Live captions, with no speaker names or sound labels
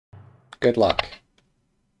Good luck.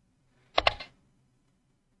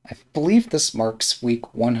 I believe this marks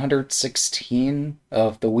week 116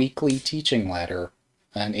 of the weekly teaching ladder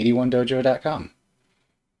on 81dojo.com.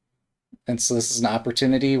 And so this is an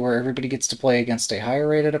opportunity where everybody gets to play against a higher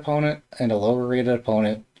rated opponent and a lower rated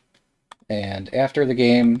opponent. And after the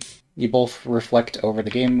game, you both reflect over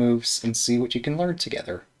the game moves and see what you can learn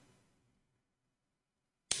together.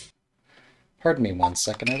 Pardon me 1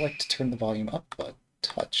 second, I'd like to turn the volume up a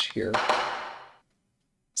touch here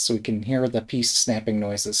so we can hear the piece snapping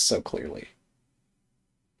noises so clearly.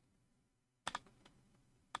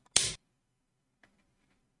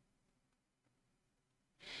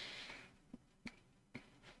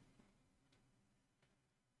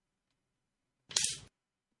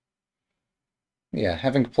 Yeah,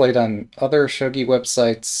 having played on other shogi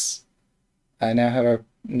websites, I now have a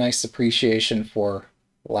nice appreciation for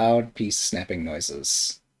loud piece snapping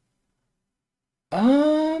noises.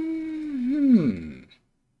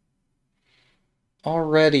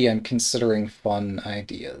 Already I'm considering fun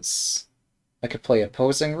ideas. I could play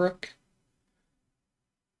opposing rook,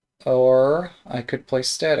 or I could play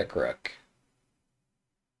static rook.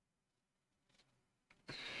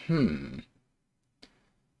 Hmm.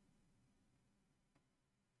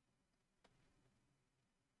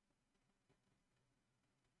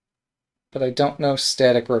 But I don't know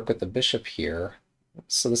static rook with the bishop here,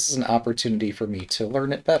 so this is an opportunity for me to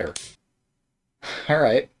learn it better.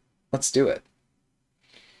 Alright, let's do it.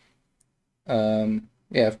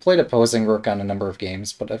 Yeah, I've played opposing rook on a number of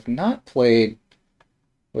games, but I've not played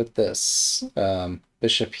with this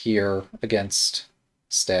bishop here against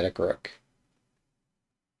static rook.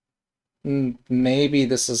 Maybe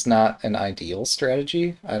this is not an ideal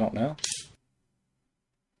strategy, I don't know.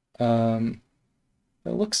 It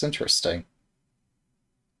looks interesting.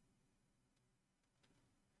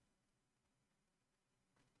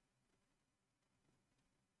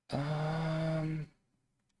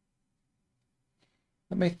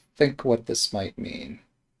 Let me think what this might mean.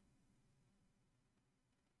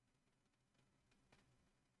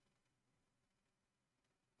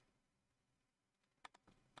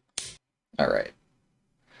 Alright.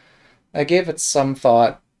 I gave it some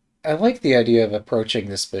thought. I like the idea of approaching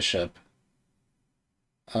this bishop.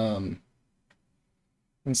 And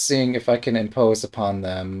seeing if I can impose upon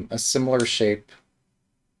them a similar shape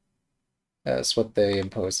as what they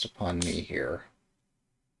imposed upon me here.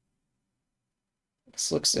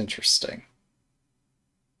 This looks interesting.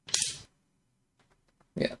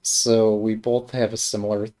 Yeah, so we both have a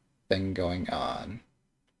similar thing going on.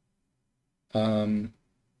 Hmm.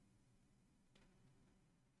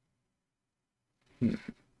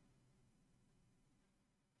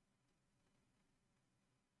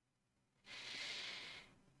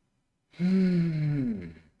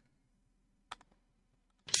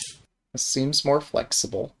 This seems more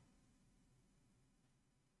flexible.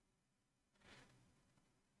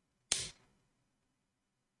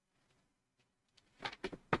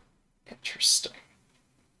 Interesting.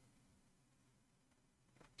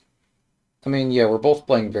 I mean, yeah, we're both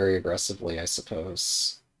playing very aggressively, I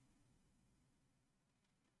suppose.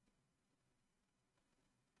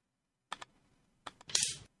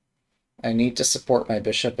 I need to support my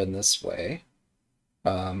bishop in this way.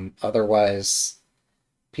 Otherwise,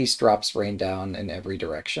 piece drops rain down in every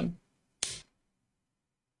direction.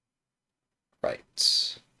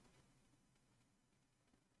 Right.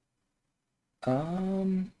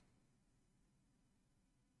 Um...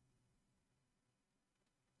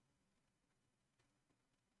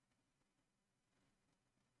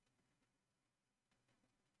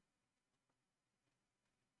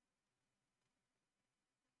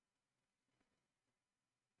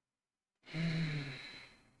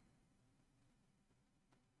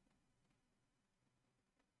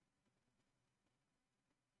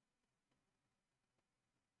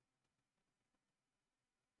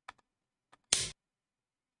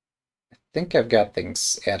 I think I've got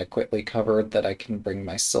things adequately covered that I can bring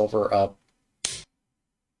my silver up.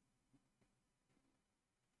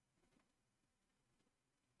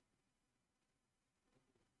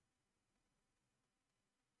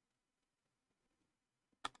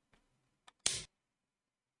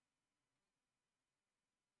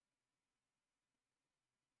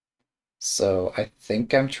 So I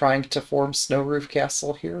think I'm trying to form Snow Roof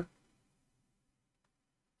Castle here.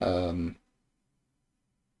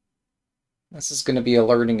 This is going to be a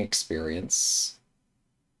learning experience.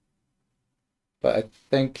 But I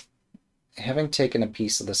think having taken a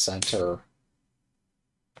piece of the center,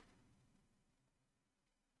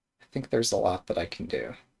 I think there's a lot that I can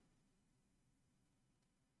do.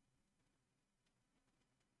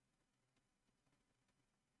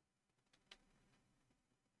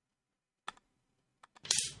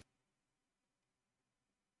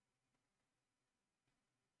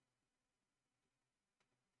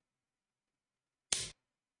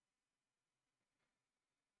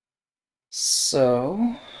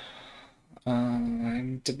 So,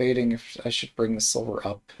 I'm debating if I should bring the silver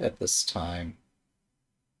up at this time,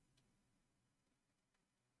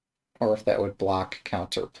 or if that would block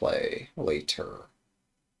counterplay later.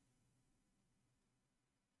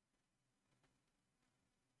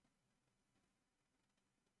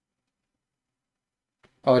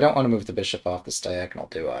 Oh, I don't want to move the bishop off this diagonal,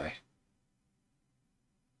 do I?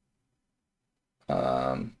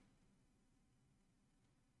 Um,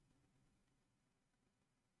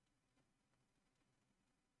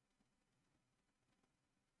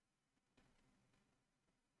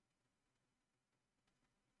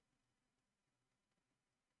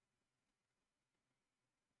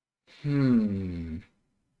 hmm.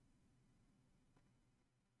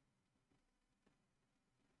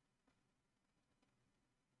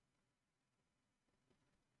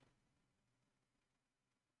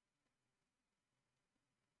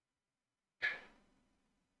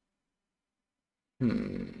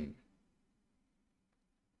 Hmm.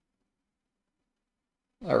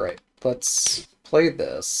 All right, let's play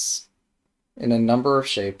this. In a number of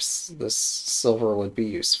shapes, this silver would be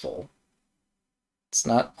useful. It's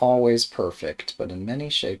not always perfect, but in many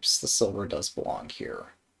shapes, the silver does belong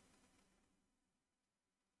here.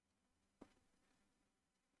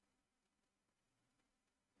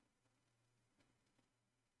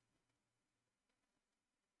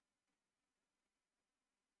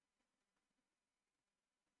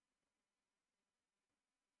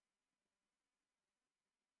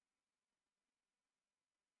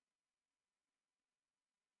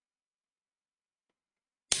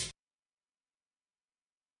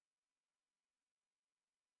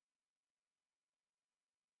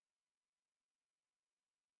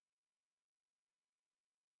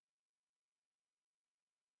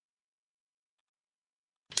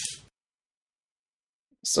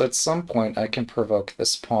 So at some point, I can provoke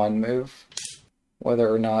this pawn move. Whether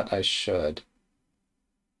or not I should,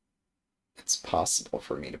 it's possible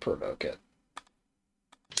for me to provoke it.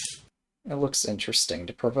 It looks interesting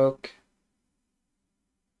to provoke.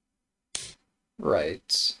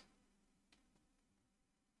 Right.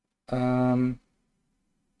 Um,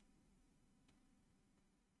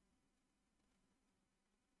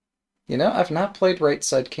 I've not played right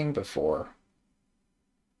side king before,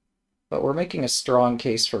 but we're making a strong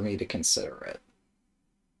case for me to consider it.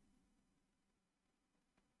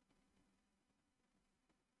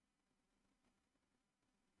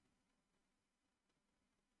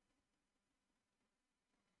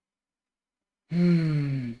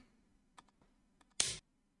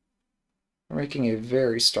 We're making a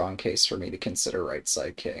very strong case for me to consider right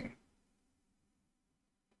side king.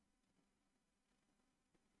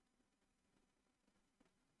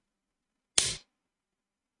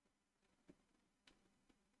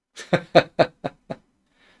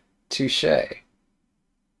 Touche.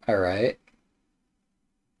 All right.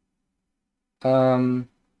 Um,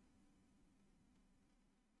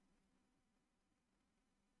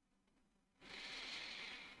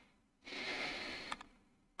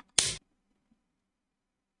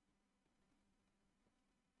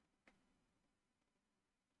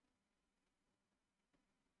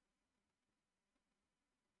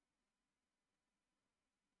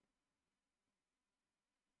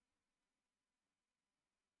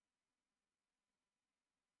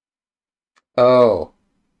 oh.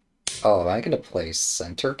 Oh, am I going to play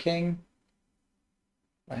center king?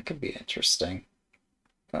 That could be interesting.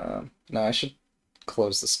 No, I should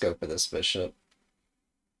close the scope of this bishop.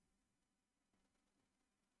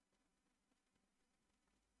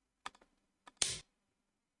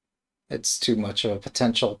 It's too much of a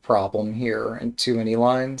potential problem here and too many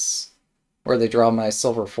lines where they draw my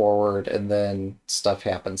silver forward and then stuff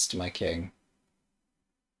happens to my king.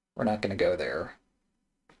 We're not going to go there.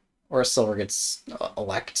 Or silver gets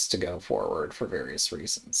elects to go forward for various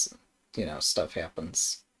reasons. Stuff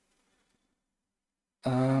happens.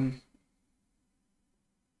 Um,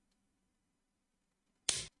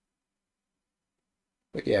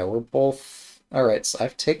 but yeah, we're both... Alright, so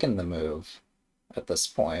I've taken the move at this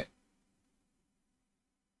point.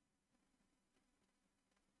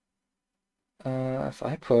 If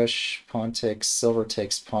I push, pawn takes, silver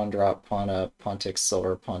takes, pawn drop, pawn up, pawn takes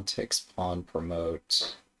silver, pawn takes, pawn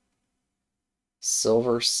promote.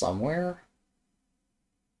 Silver somewhere?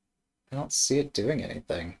 I don't see it doing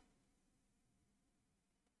anything.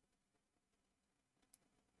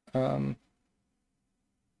 Um,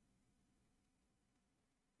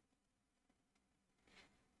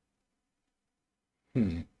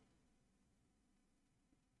 hmm.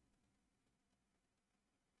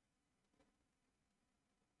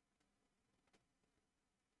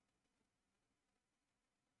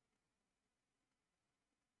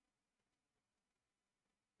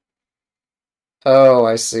 Oh,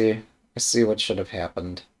 I see. I see what should have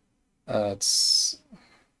happened. It's...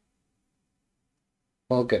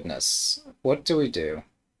 Well, goodness. What do we do?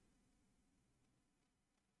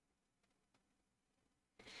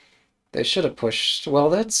 They should have pushed... Well,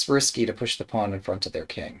 that's risky to push the pawn in front of their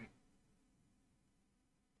king.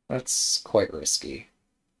 That's quite risky.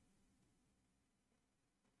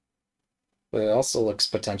 But it also looks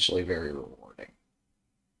potentially very rewarding.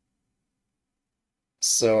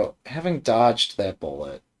 So, having dodged that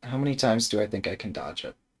bullet, how many times do I think I can dodge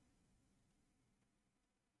it?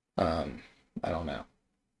 Um, I don't know.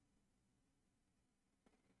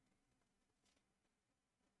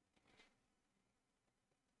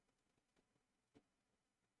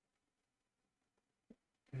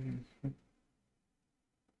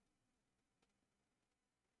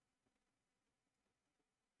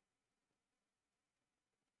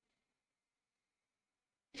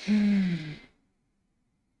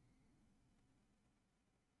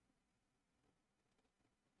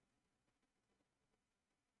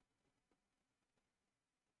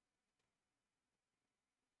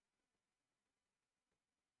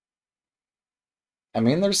 I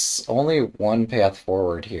mean, there's only one path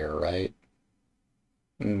forward here, right?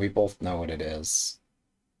 And we both know what it is.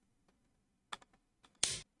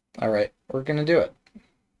 Alright, we're gonna do it.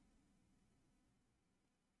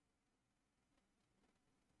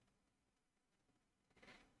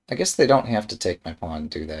 I guess they don't have to take my pawn,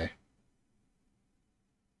 do they?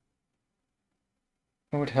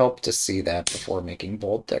 It would help to see that before making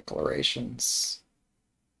bold declarations.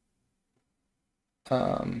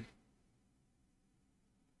 Um,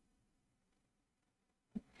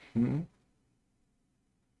 hmm.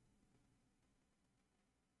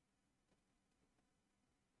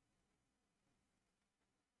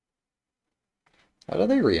 How do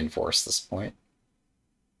they reinforce this point?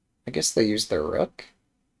 I guess they use their rook?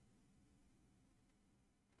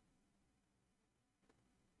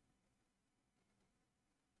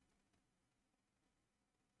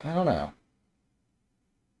 I don't know.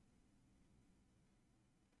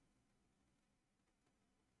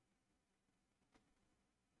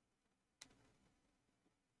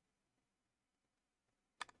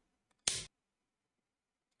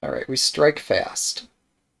 Alright, we strike fast.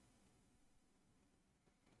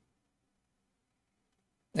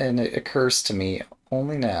 And it occurs to me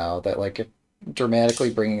only now that, like, if dramatically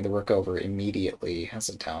bringing the rook over immediately has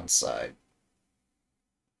a downside.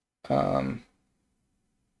 Um,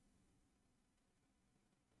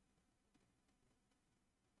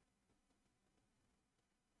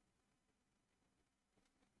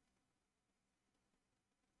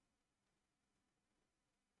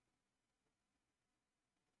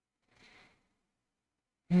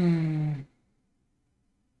 hmm.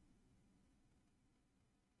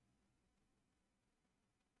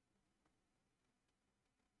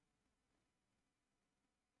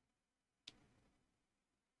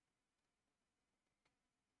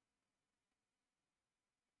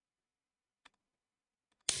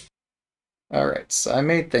 Alright, so I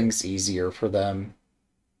made things easier for them.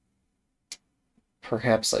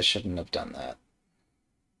 Perhaps I shouldn't have done that.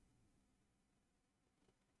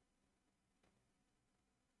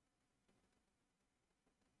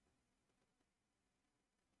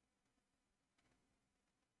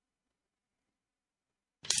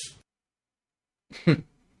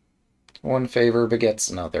 One favor begets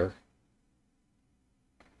another.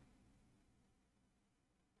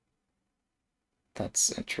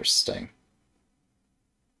 That's interesting.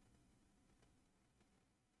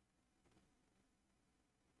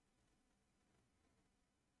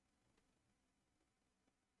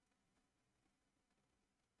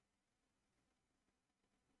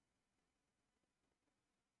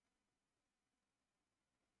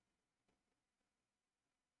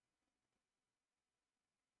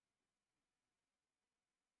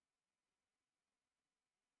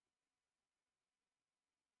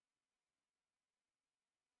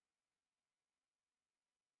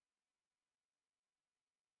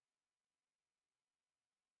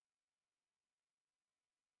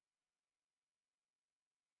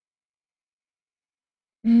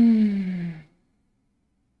 Hmm.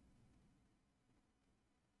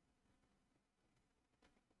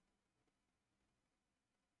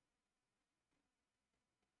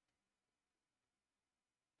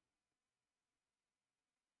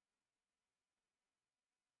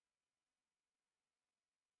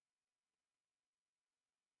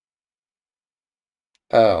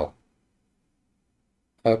 Oh,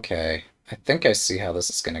 okay. I think I see how this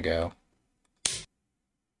is gonna go.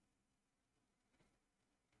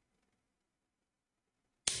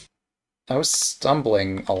 I was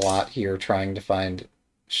stumbling a lot here trying to find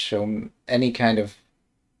show any kind of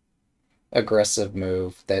aggressive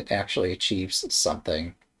move that actually achieves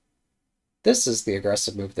something. This is the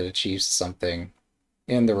aggressive move that achieves something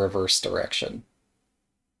in the reverse direction.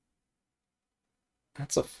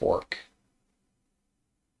 That's a fork.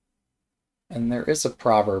 And there is a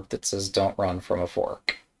proverb that says don't run from a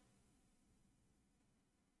fork.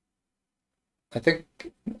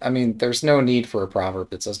 I mean, there's no need for a proverb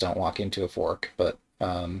that says don't walk into a fork, but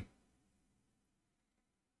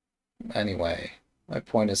anyway, my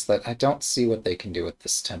point is that I don't see what they can do with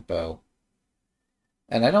this tempo.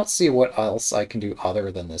 And I don't see what else I can do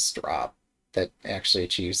other than this drop that actually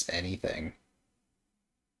achieves anything.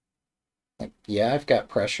 Like, yeah, I've got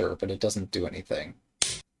pressure, but it doesn't do anything.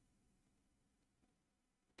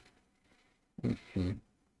 Mm-hmm.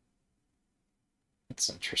 That's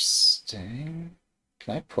interesting.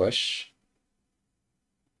 Can I push?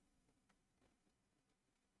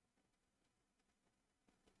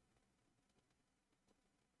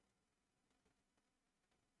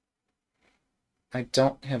 I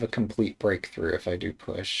don't have a complete breakthrough if I do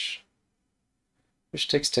push. Push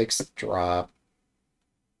takes drop.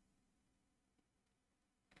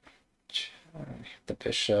 Hit the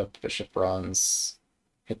bishop. Bishop runs.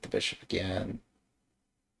 Hit the bishop again.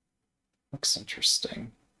 Looks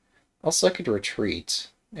interesting. Also, I could retreat.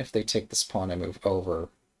 If they take this pawn and move over,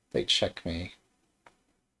 they check me.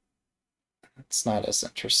 It's not as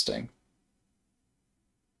interesting.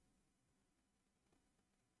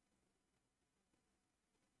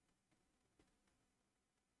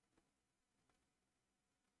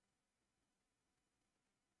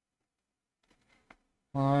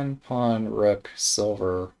 Pawn, rook,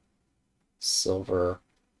 silver, silver,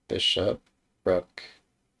 bishop, rook.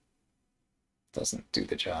 Doesn't do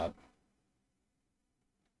the job.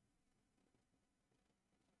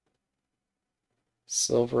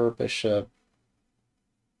 Silver, bishop.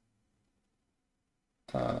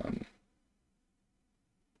 Um,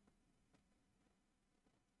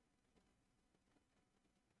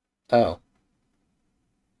 oh.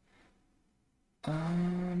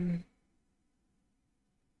 Um,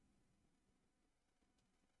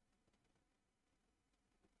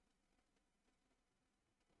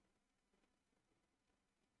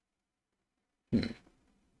 hmm.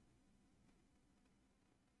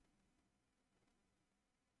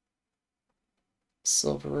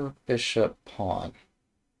 Silver, bishop, pawn.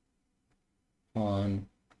 Pawn,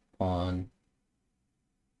 pawn,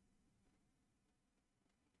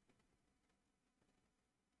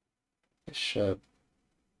 bishop,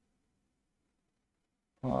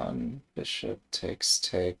 pawn, bishop,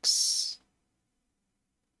 takes.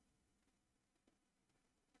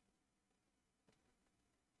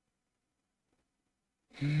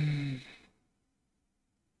 Hmm.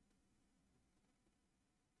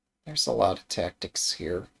 There's a lot of tactics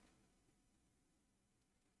here.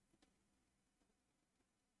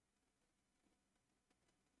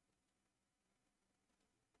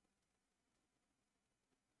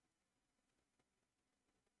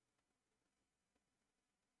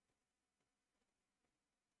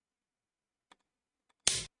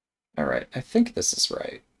 Alright, I think this is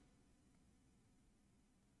right.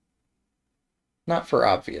 Not for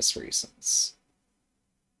obvious reasons.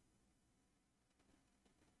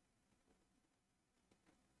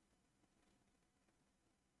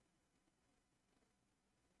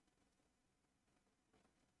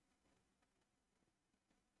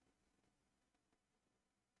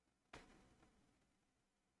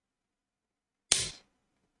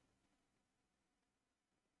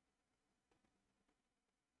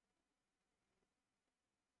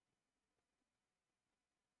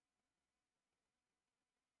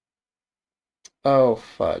 Oh,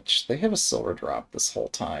 fudge. They have a silver drop this whole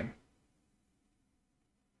time.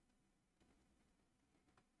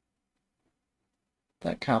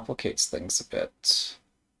 That complicates things a bit.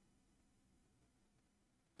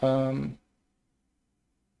 Um,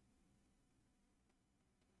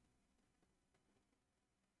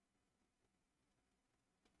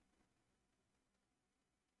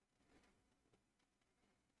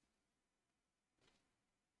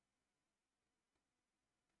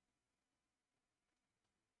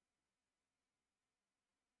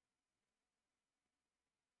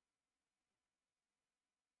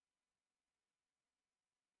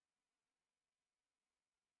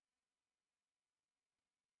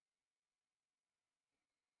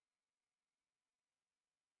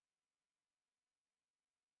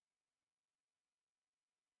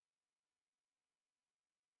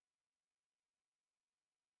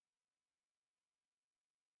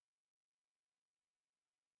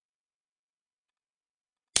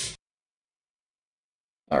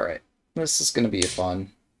 Alright. This is going to be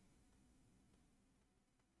fun.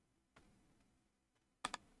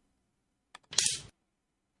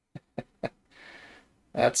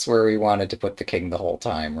 That's where we wanted to put the king the whole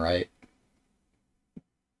time, right?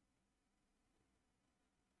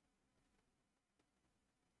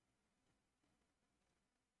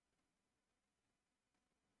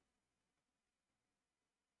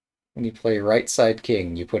 When you play right side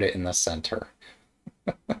king, you put it in the center.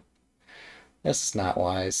 This is not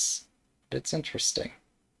wise, but it's interesting.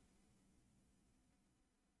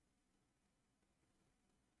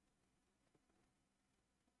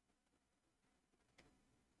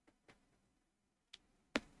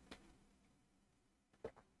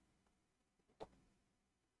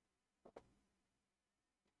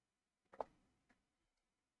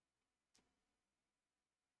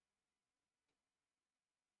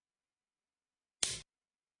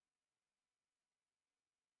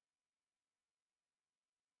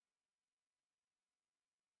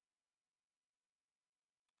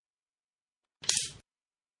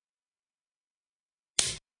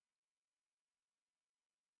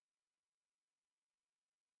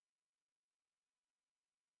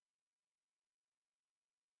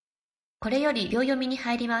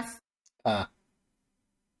 Ah,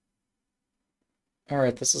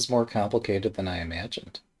 alright, this is more complicated than I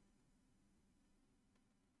imagined.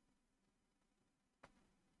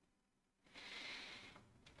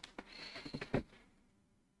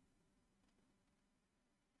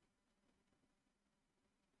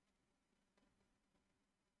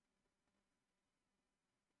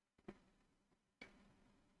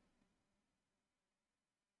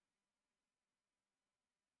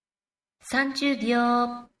 $30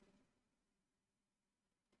秒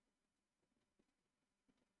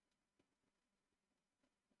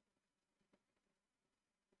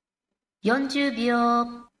 $40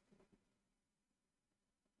秒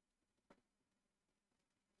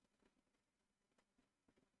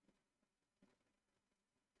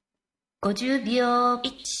 $50秒 1、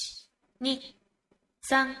2、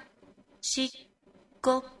3、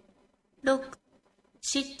4、5、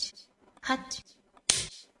6、7、8。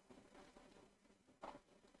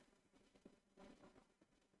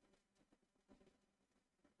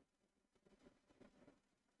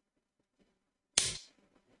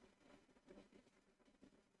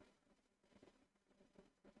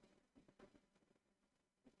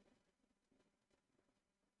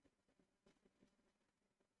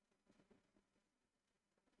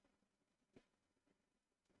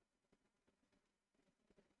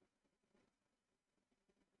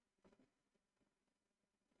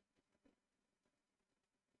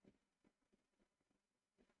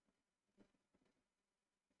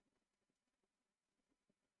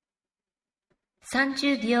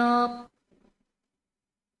30秒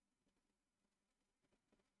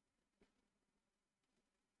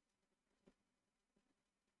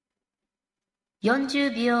 40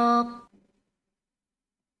秒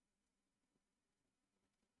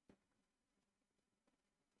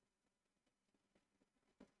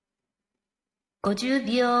 50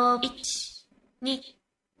秒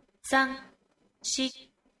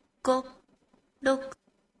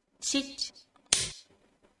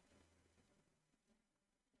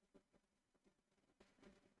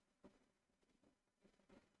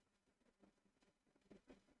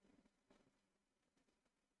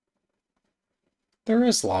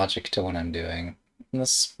is logic to what I'm doing. And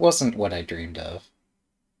this wasn't what I dreamed of.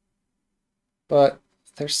 But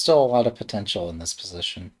there's still a lot of potential in this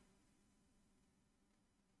position.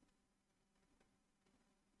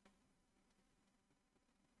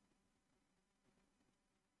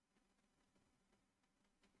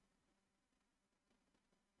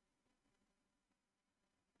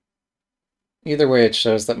 Either way, it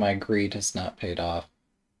shows that my greed has not paid off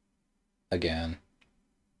again.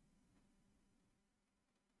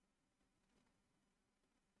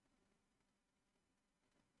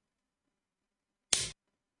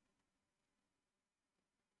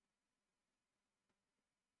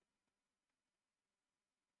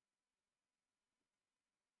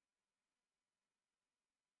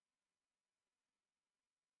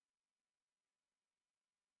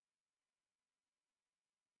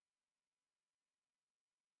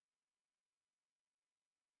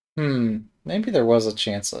 Maybe there was a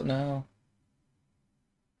chance. No,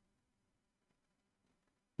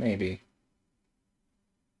 maybe.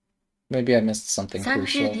 Maybe I missed something 30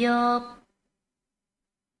 crucial. 秒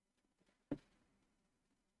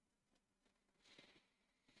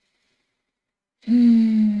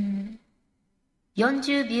Hmm.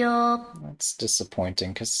 40秒 That's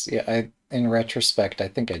disappointing, because, yeah, in retrospect, I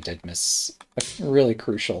think I did miss a really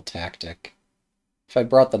crucial tactic. If I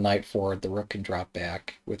brought the knight forward, the rook can drop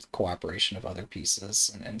back with cooperation of other pieces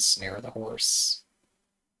and ensnare the horse.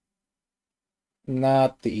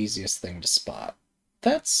 Not the easiest thing to spot.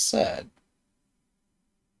 That said,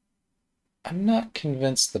 I'm not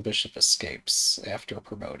convinced the bishop escapes after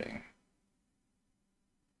promoting.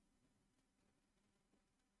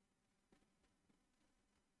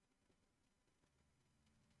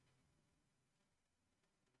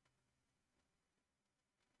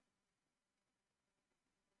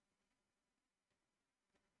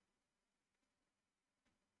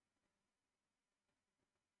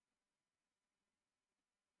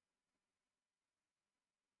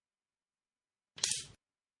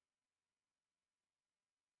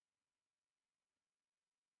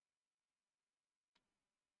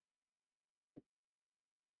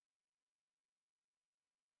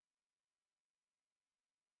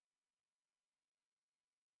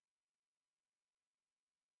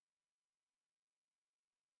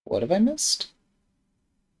 What have I missed?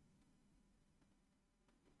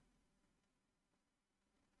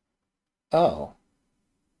 Oh.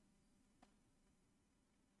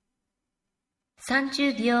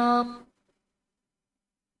 30秒。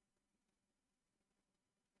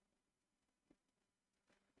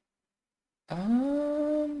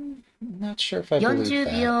Not sure if I believe 40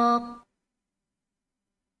 that. 秒。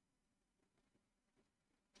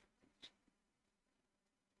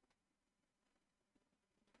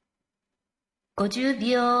50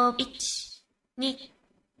秒。1、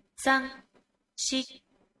2、3、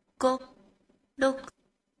4、5、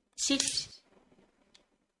6、7。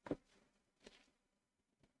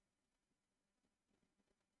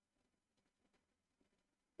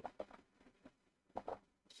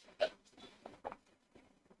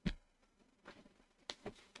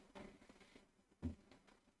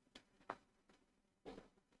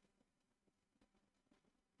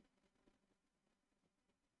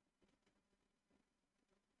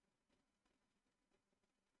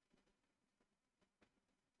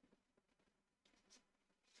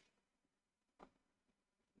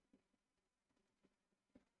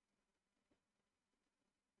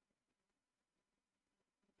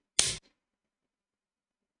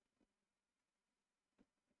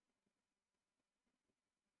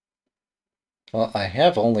Well, I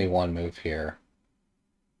have only one move here.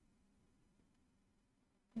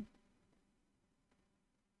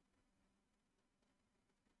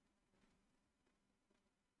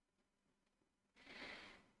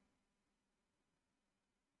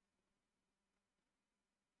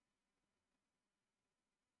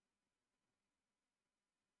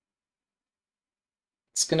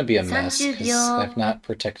 It's going to be a mess 30 because I've 秒。not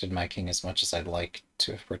protected my king as much as I'd like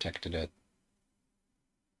to have protected it.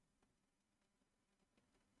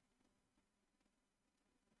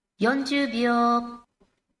 40秒。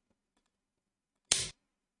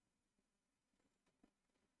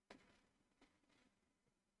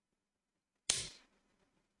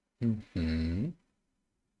Hmm.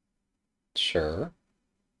 Sure.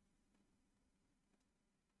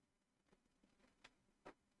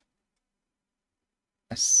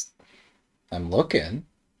 I'm looking.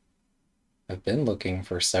 I've been looking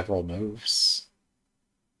for several moves.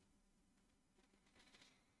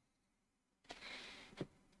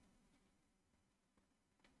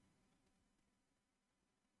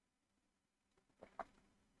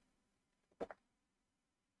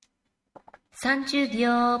 30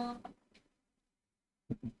秒。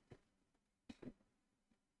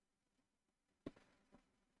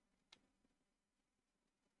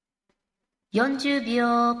40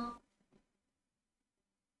秒。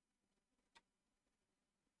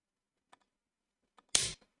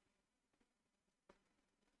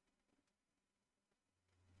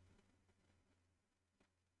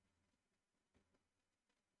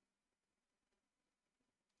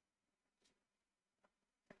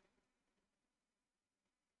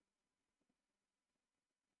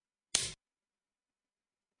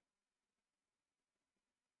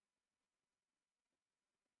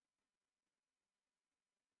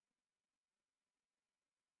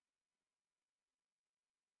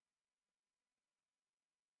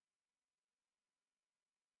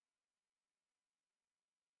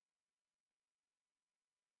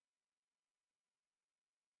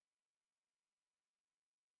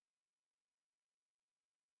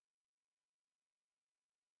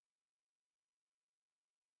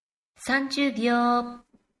30秒。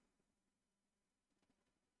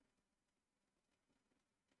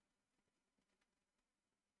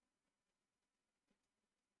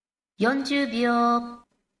40秒。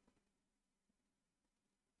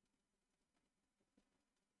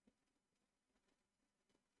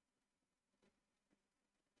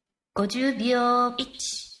50秒。1、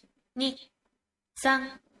2、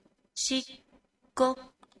3、4、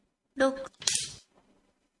5、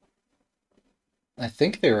6。I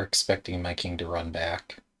think they were expecting my king to run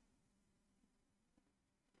back.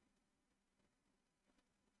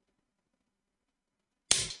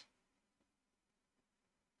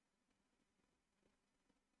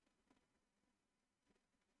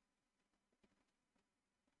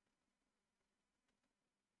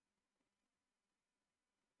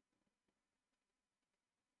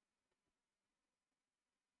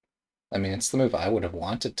 I mean, it's the move I would have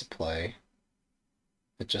wanted to play.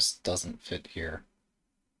 It just doesn't fit here.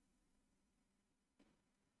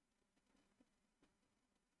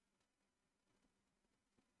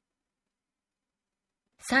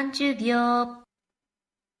 $30 秒、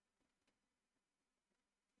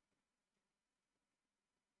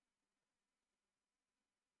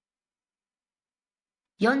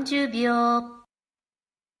40秒、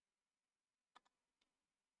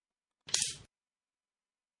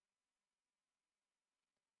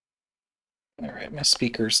Alright, my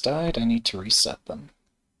speakers died. I need to reset them.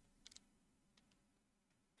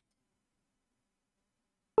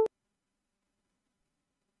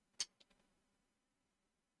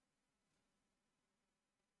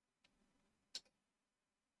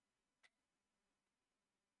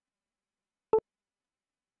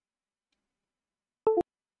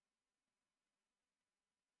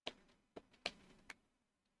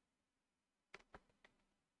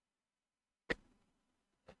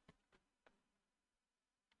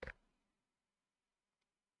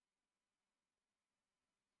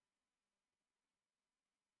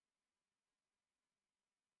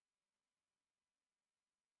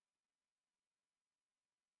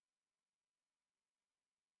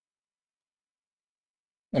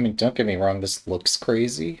 I mean, don't get me wrong, this looks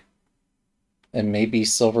crazy. And maybe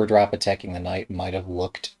Silver Drop attacking the knight might have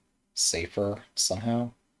looked safer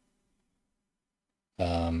somehow.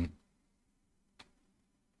 Um,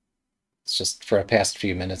 it's just for the past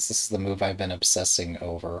few minutes, this is the move I've been obsessing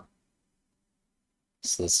over.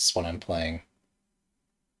 So this is what I'm playing.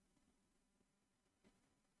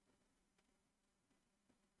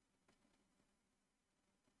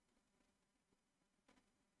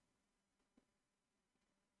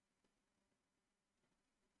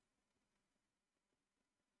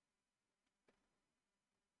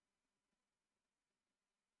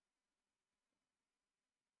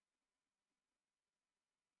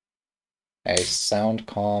 I sound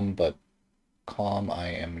calm, but calm I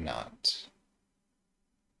am not.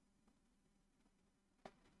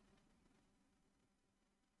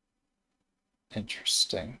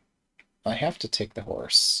 Interesting. I have to take the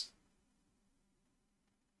horse.30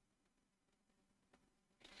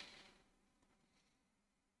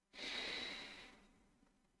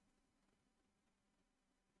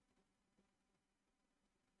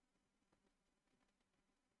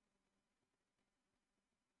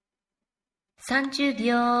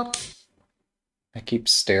秒、I keep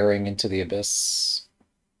staring into the abyss.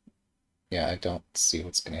 Yeah, I don't see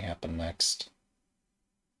what's going to happen next.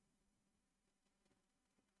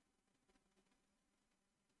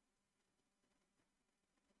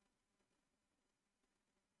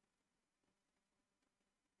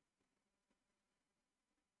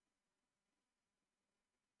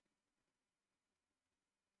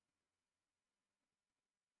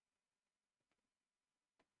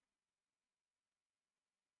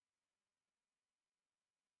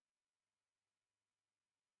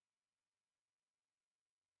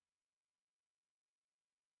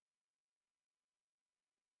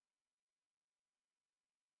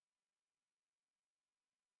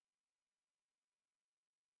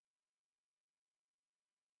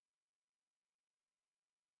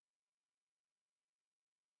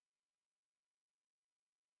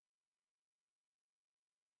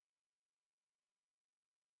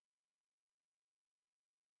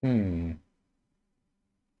 Hmm.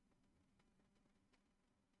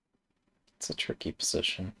 It's a tricky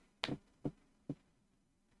position.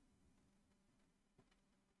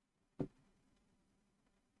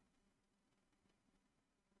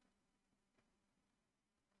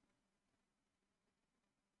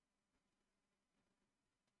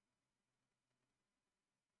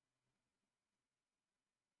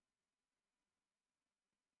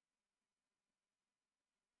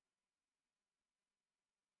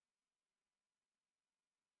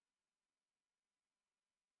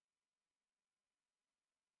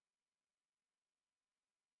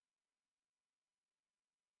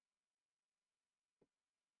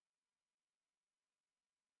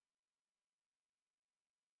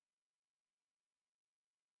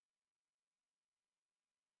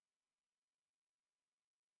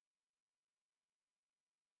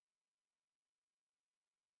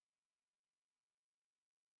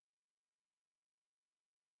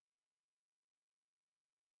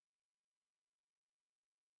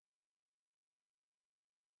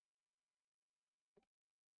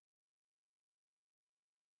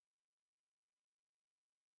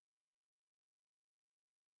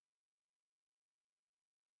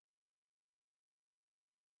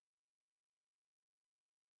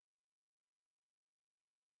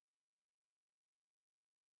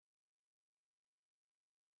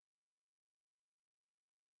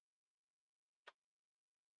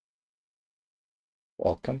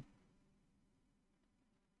 Welcome.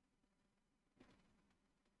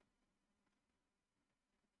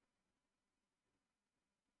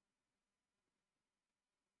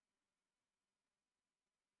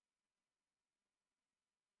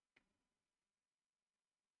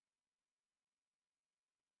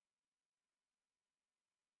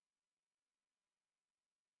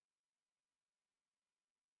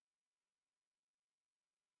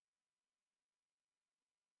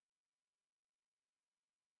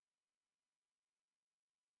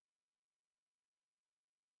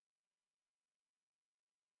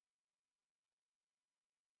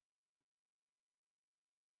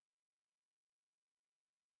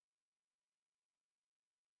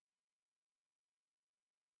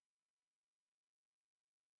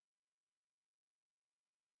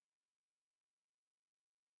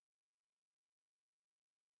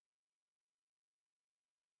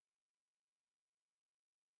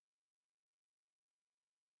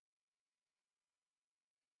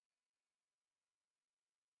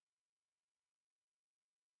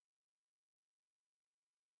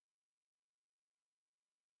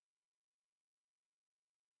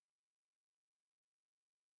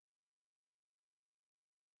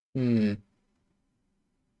 Hmm.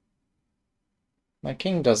 My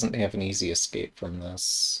king doesn't have an easy escape from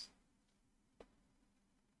this.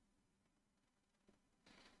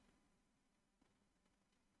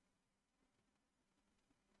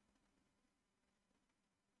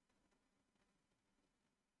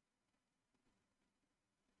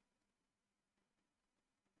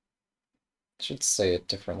 Should say it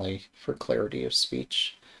differently for clarity of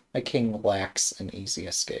speech. My king lacks an easy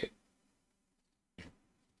escape.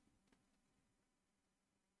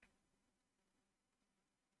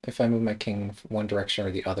 If I move my king one direction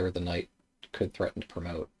or the other, the knight could threaten to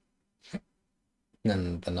promote.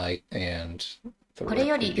 Then the knight and the これ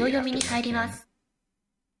よ rook り would 秒 be 読み after に my 入りま king. す。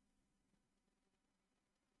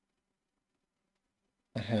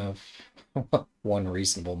I have one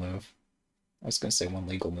reasonable move. I was going to say one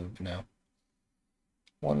legal move now.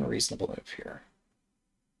 One reasonable move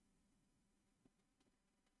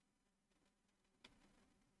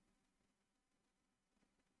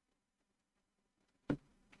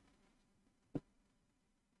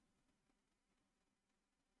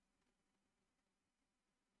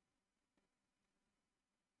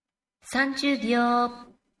here.30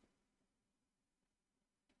秒。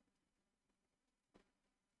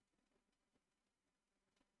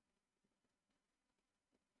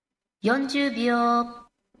40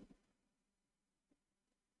秒。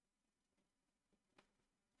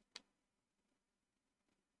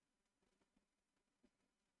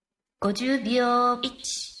50秒。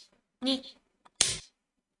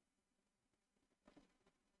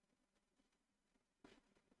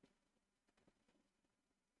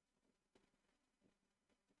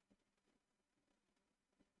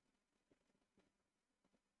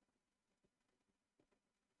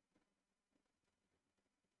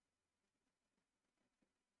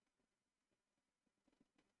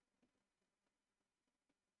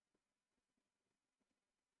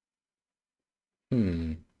1、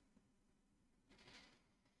2、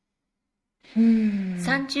Hmm.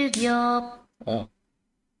 30秒。Oh,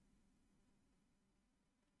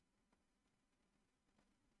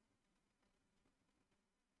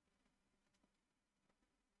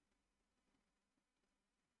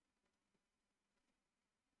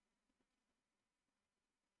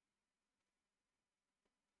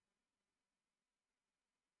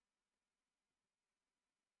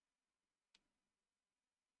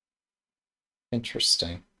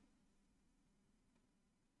 'interesting.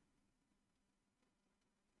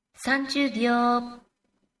 30秒。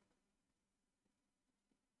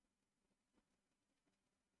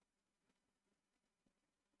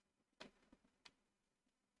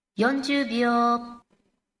40秒。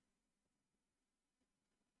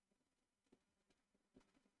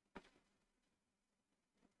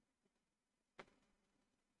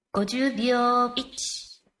50秒。1、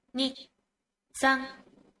2、3、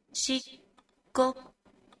4、5。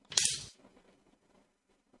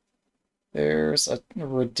There's a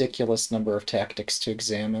ridiculous number of tactics to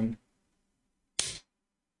examine.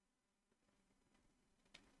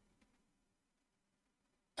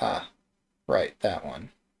 Ah, right, that one.30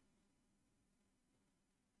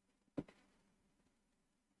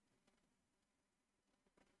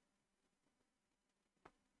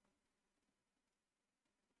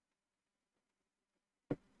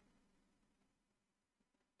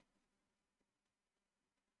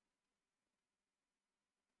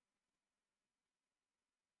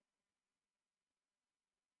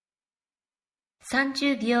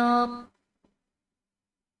秒。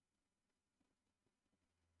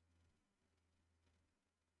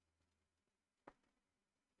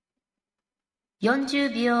40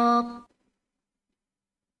秒、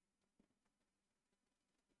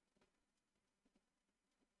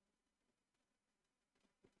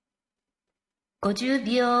50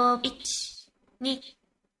秒、1、2、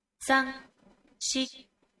3、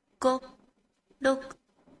4、5、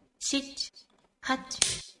6、7、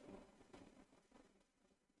8。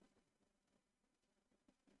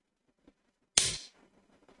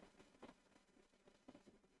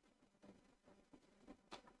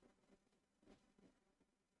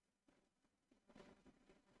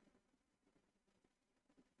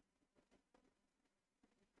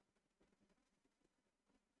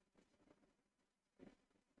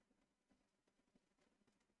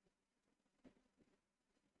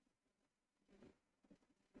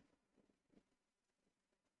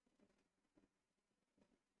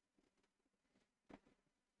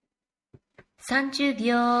30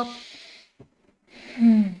秒、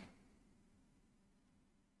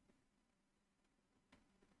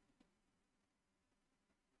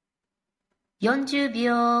40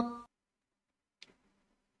秒、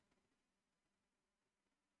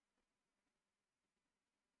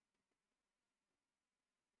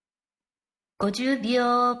50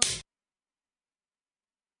秒、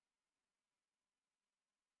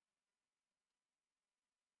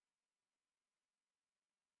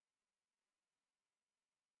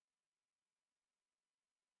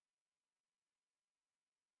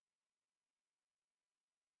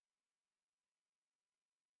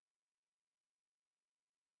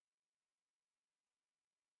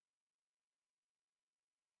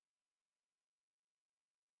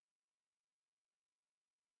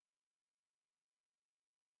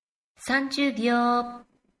30秒、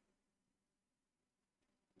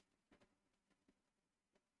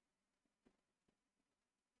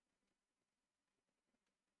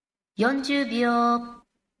40秒、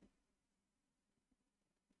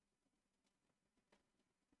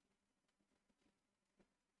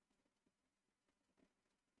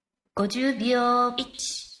50秒、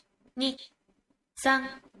1、2、3、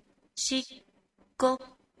4、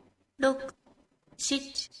5、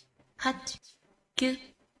6、7、8、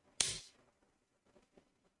9。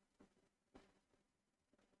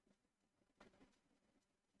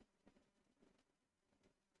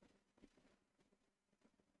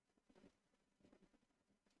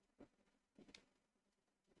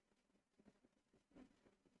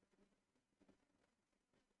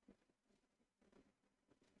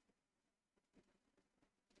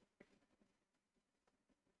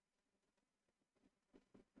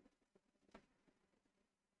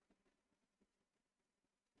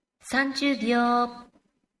30秒、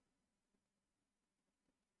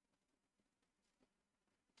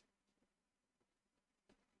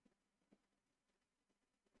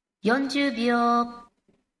40秒、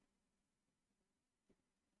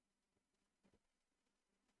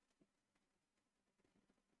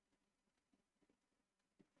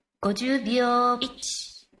50秒、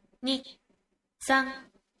1、2、3、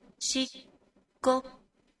4、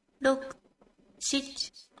5、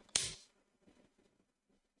6、7。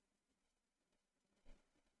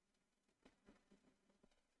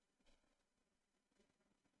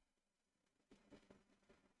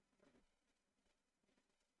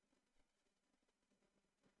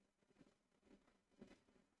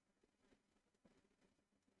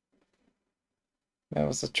That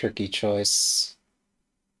was a tricky choice.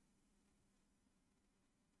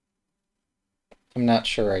 I'm not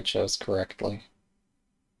sure I chose correctly.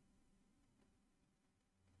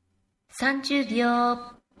 30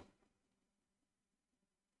秒、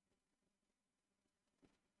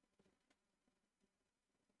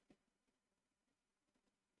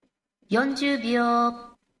40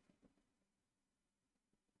秒、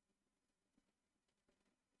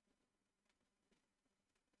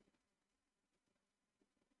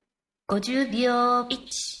50秒、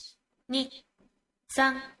1、2、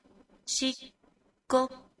3、4、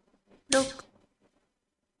5、6。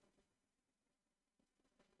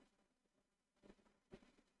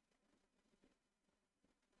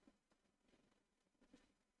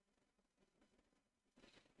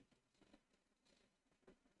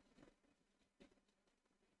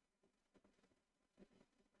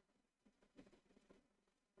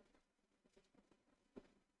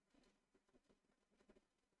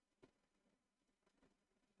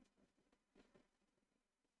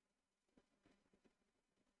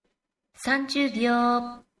30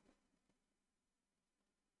秒、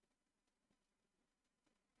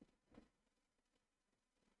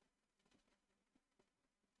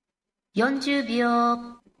40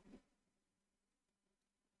秒、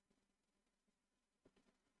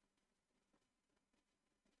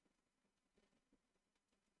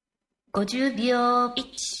50秒。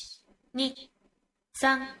1、2、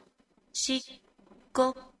3、4、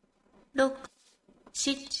5、6、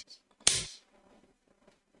7。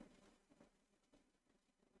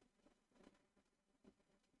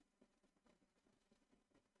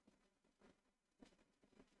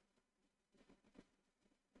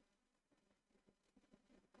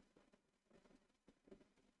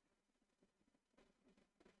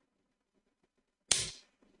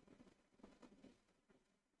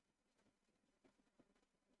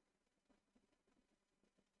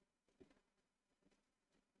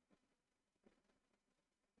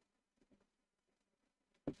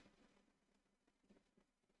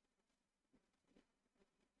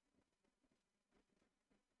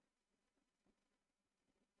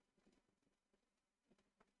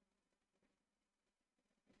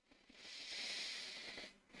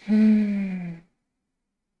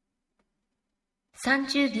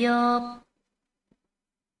30秒。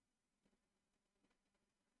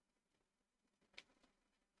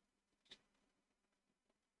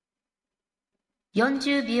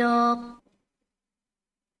40秒。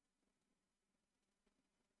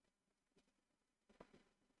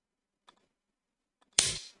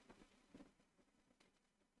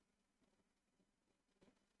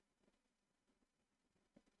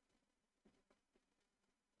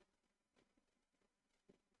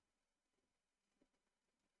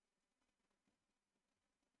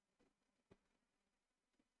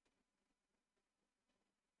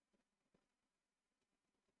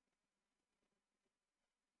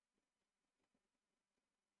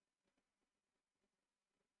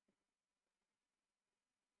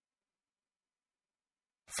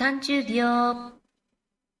30秒。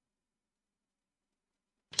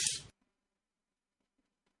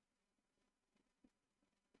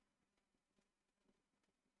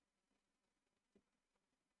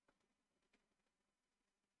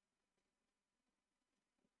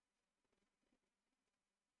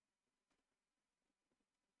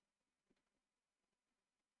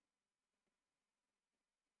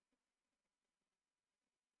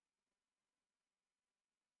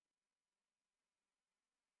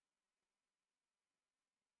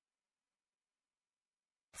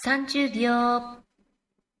30秒。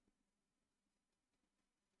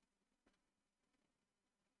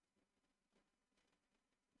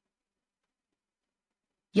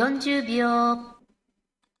40秒。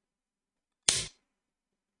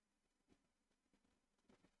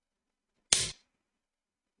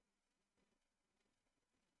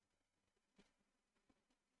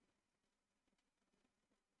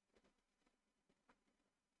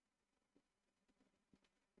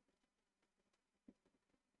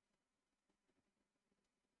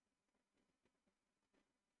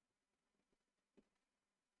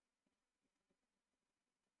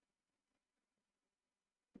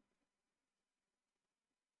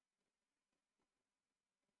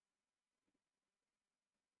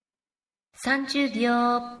30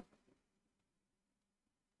秒。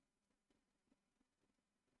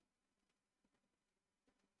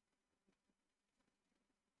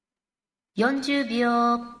40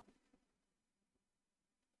秒。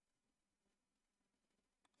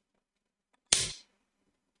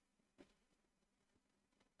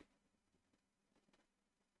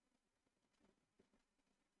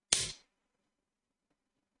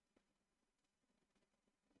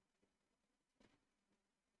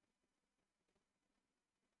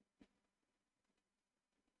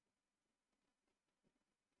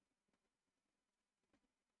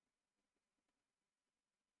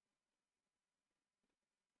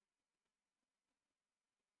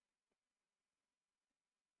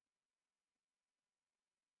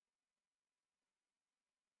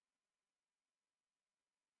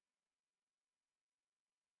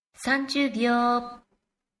30秒。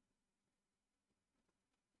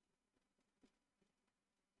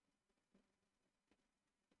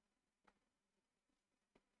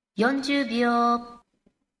40秒。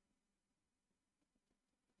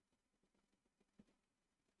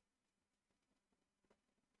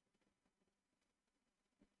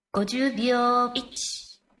50秒。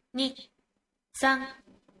1、2、3、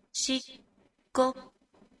4、5、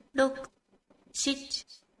6、7、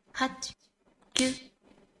8、9。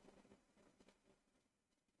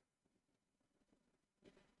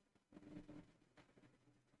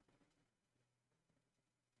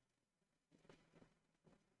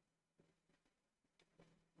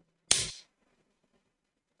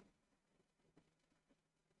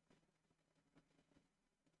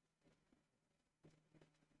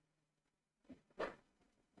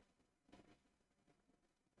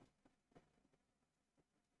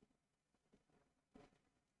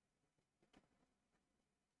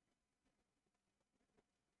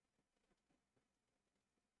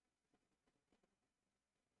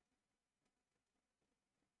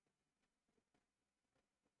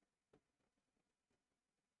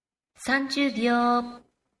30秒、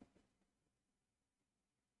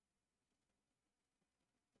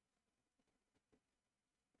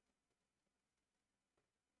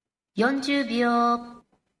40秒、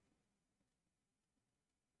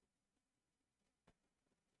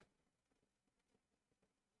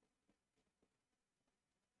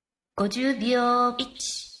50秒、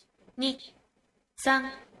1、2、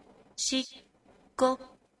3、4、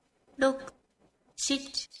5、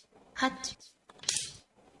6、7、8、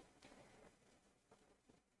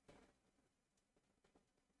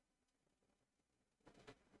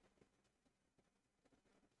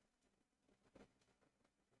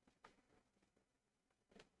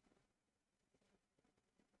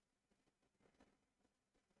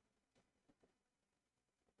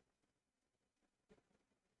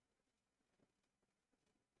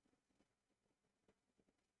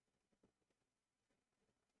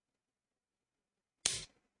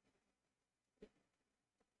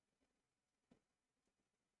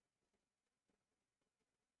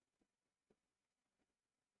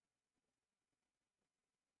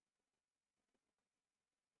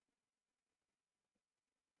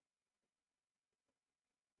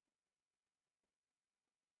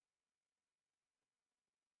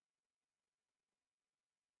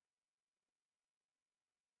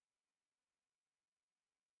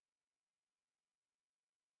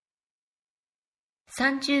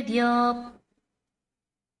30秒、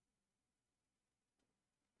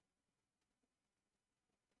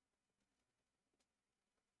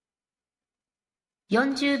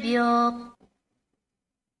40秒、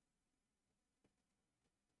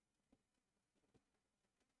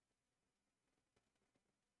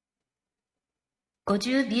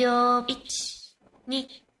50秒、1、2、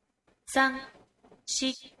3、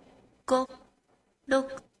4、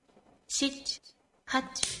5、6、7、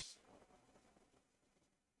8、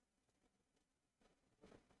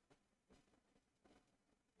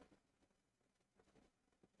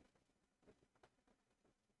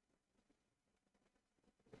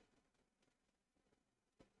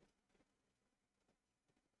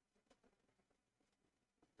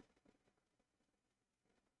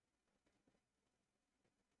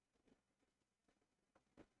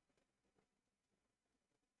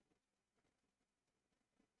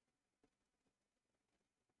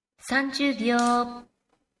30秒、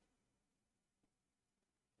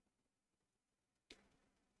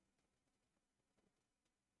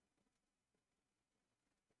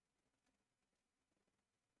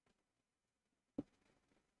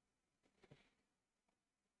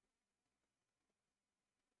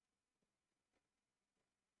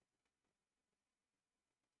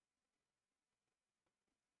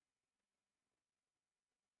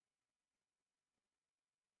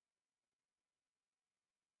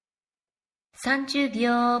30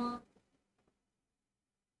秒、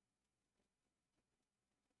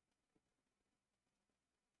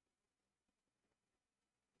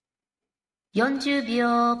40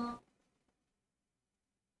秒、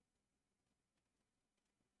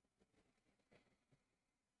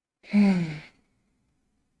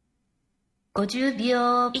50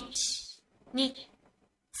秒、1、2、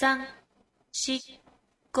3、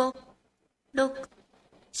4、5、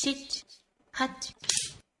6、7、8、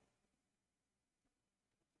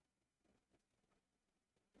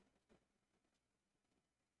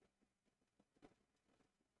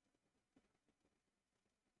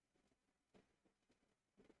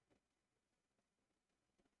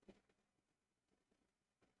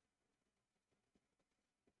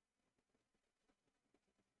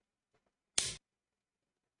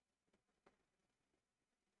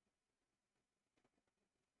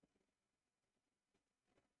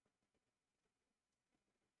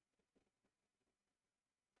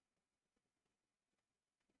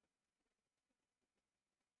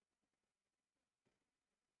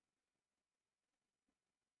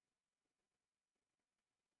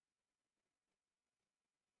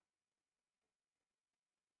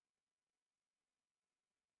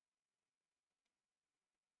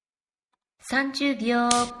30秒、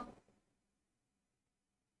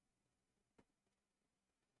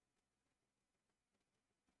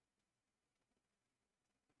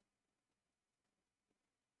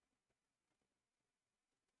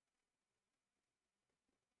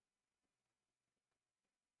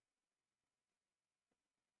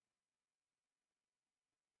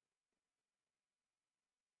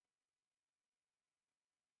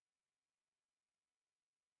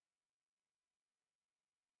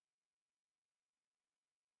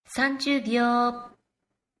30秒、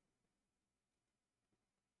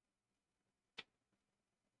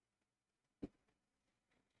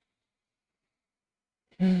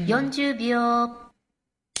40秒、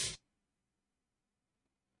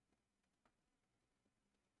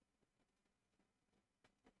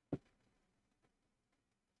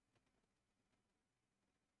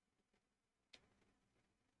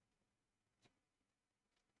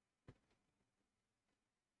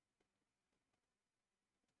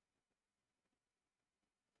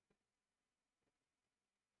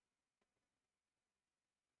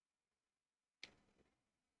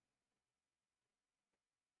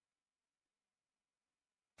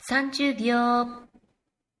30秒。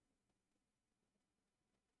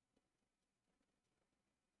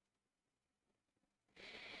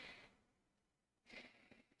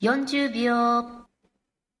40秒。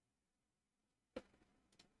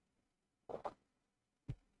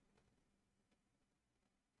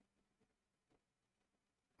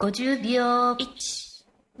50秒。1、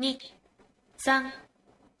2、3、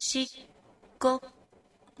4、5、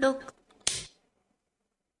6。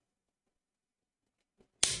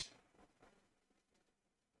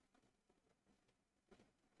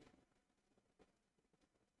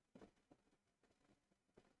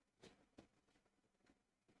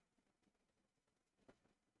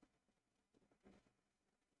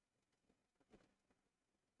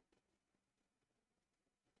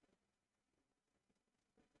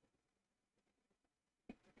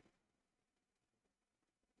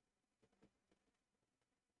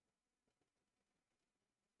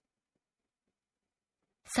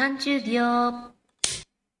30秒。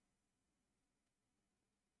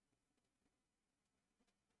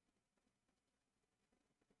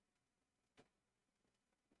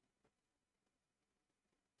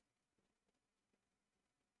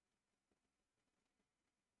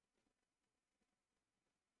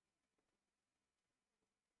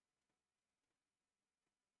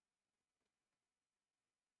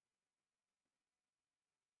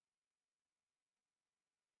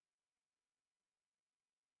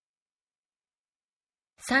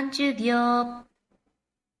30秒。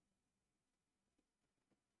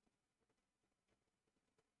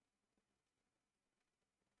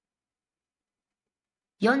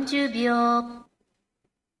40秒。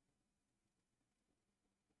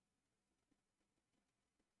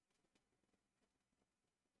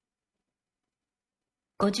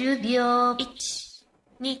50秒。1、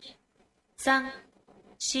2、3、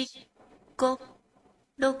4、5、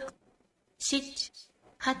6、7、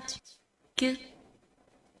8、9。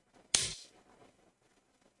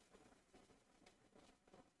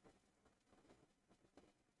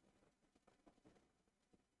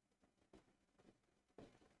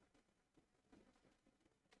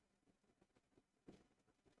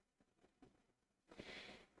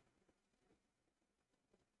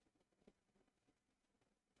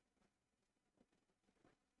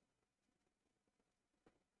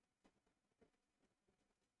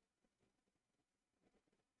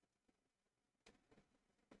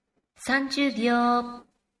30秒。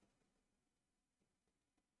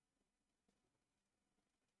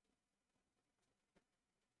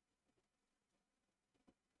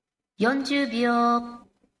40秒。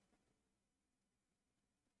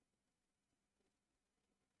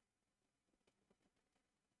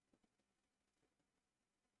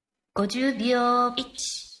50秒。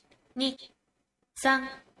1、2、3、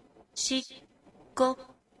4、5、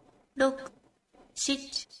6、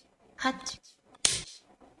7、8。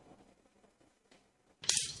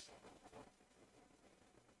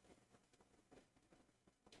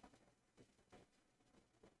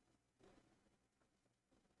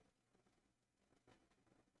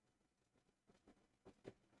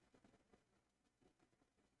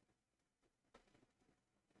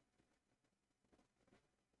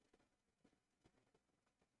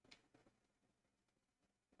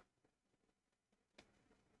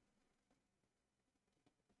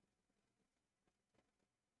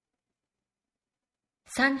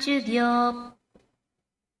30秒。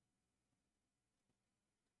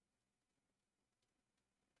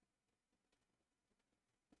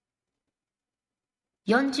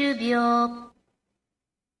40秒。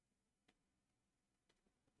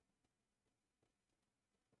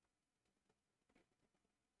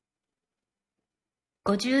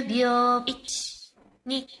50秒。1、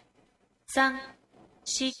2、3、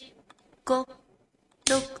4、5、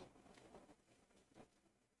6。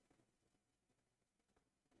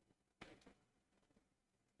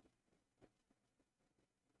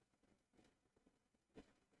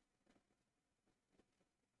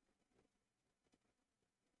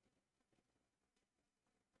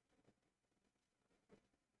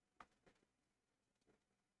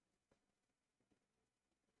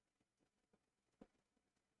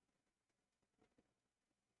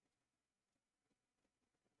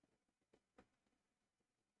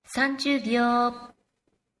30秒。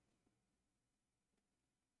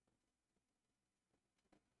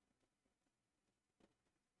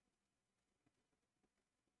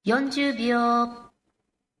40秒。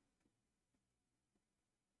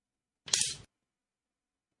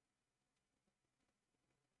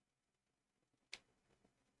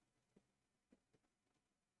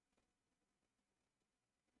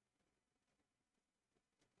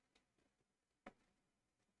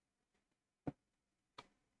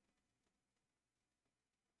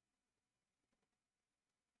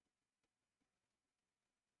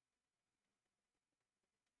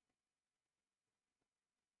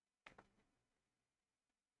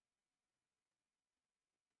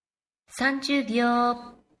30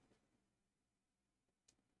秒、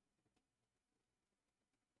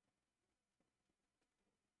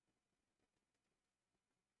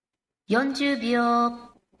40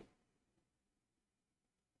秒、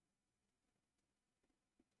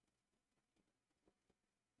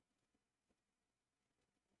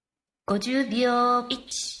50秒、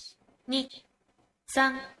1、2、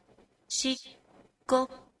3、4、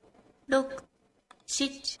5、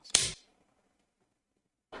6、7、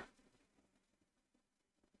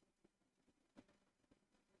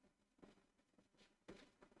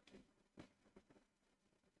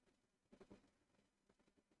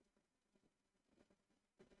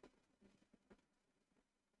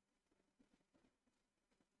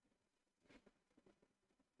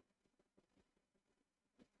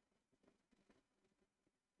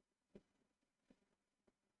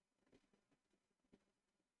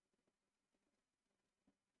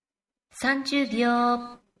30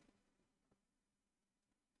秒、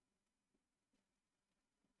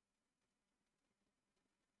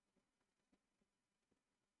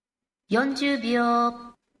40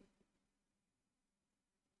秒、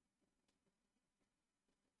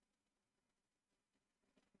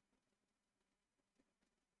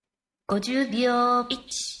50秒、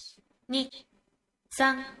1、2、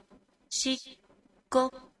3、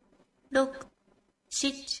4、5、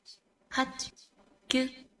6、7、8、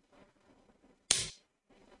9、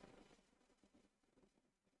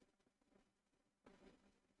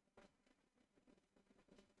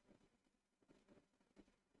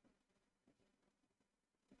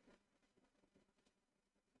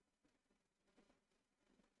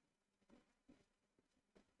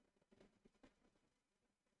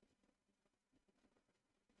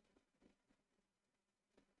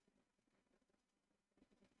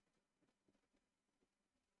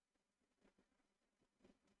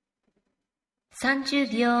30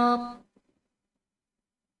秒、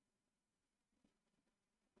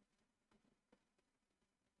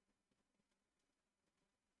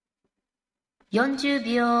40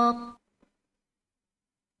秒、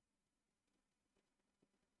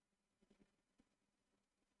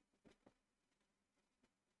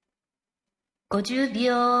50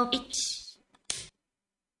秒、1、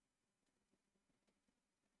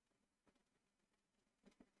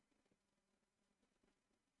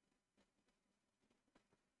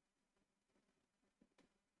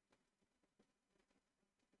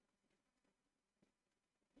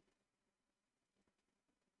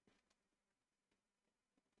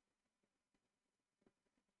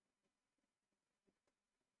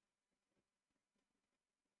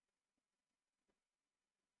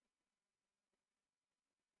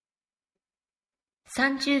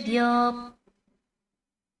30秒、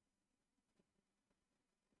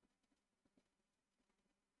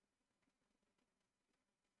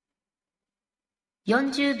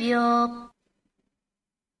40秒、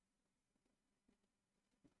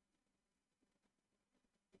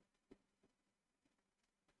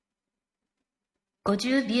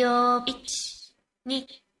50秒、1、2、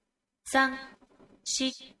3、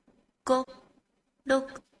4、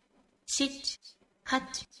5、6、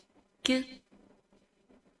7、8、9、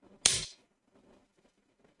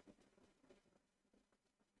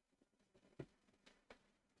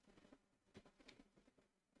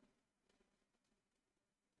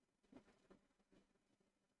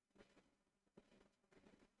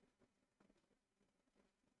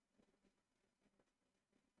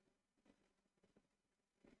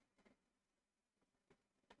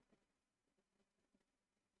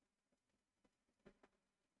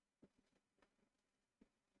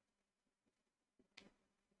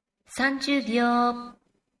30秒、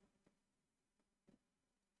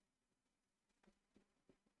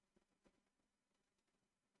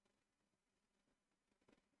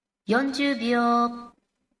40秒、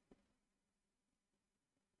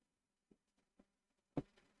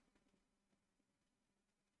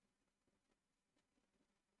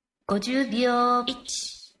50秒、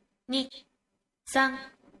1、2、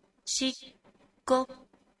3、4、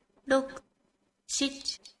5、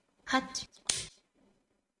6、7、8、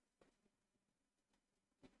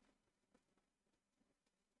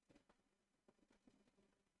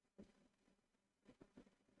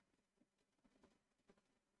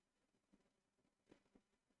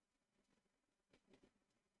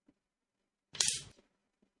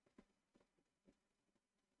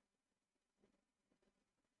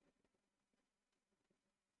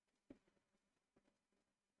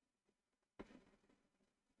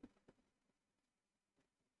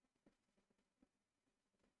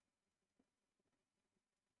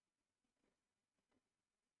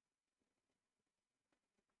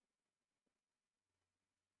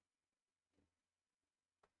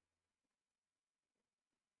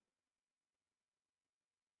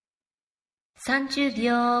30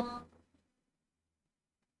秒。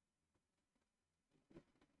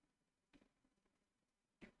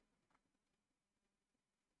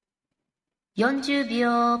40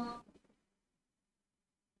秒。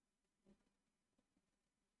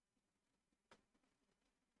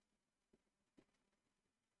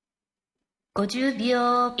50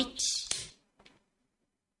秒。1、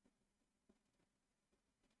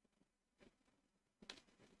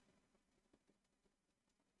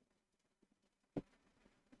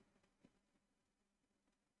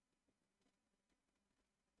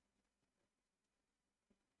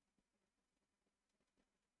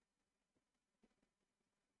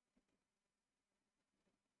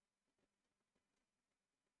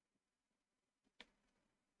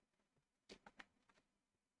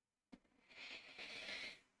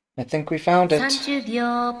I think we found it. 30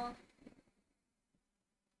秒。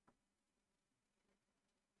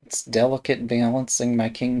It's delicate balancing my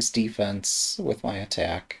king's defense with my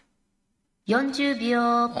attack. 40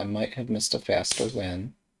秒。I might have missed a faster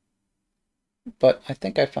win, but I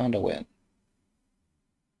think I found a win.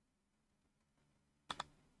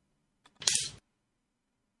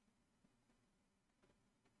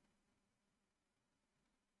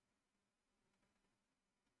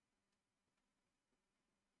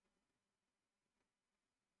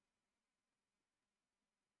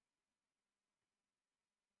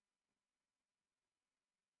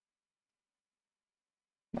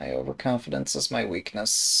 My overconfidence is my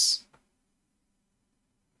weakness.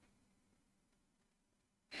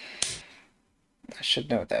 I should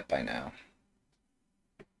know that by now.30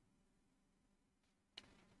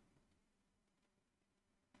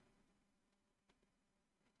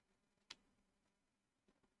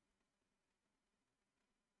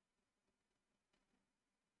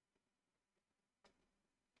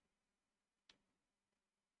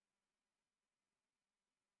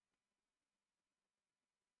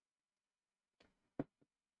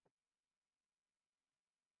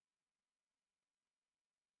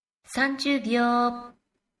秒。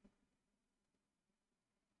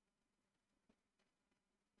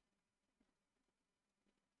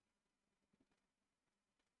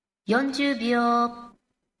40秒。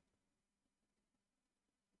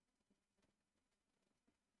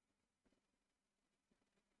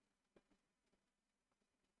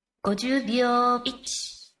50秒。1、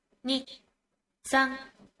2、3、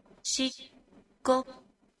4、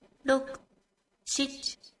5、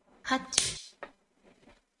6、7、8。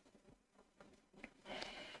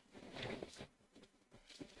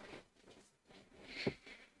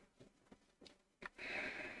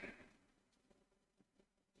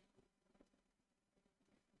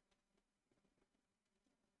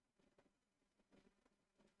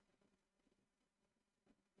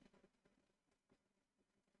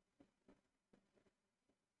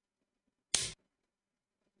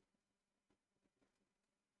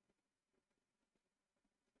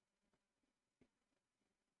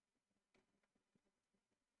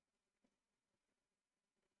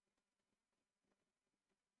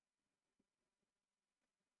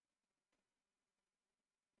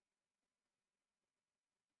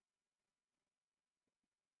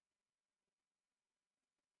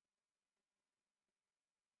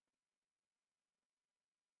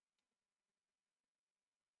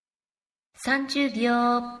30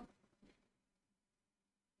秒。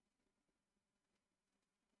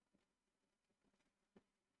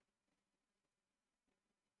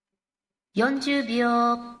40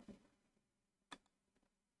秒。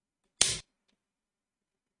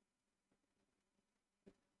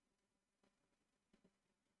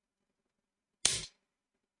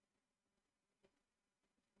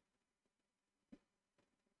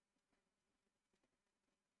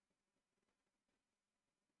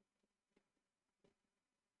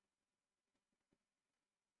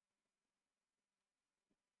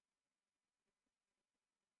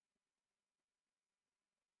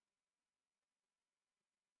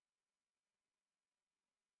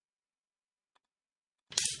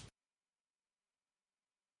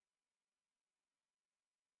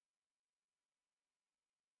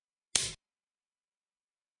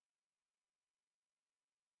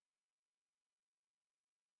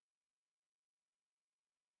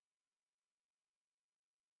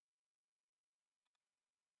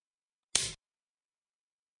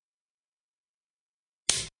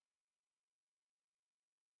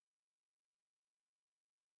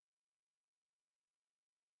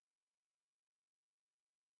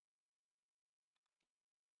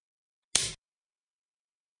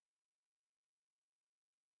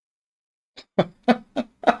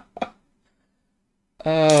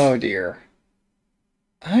Oh dear.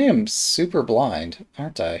 I am super blind,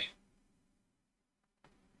 aren't I?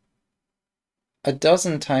 A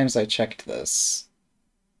dozen times I checked this.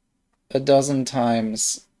 A dozen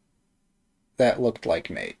times that looked like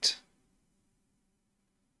mate.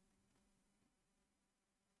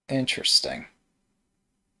 Interesting.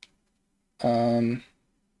 Um,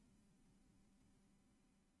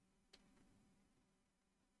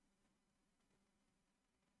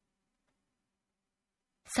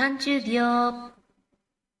 30秒。